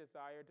sincere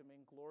desire to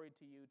bring glory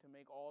to you, to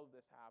make all of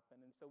this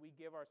happen. And so we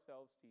give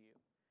ourselves to you.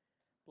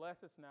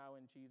 Bless us now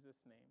in Jesus'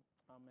 name.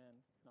 Amen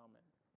and amen.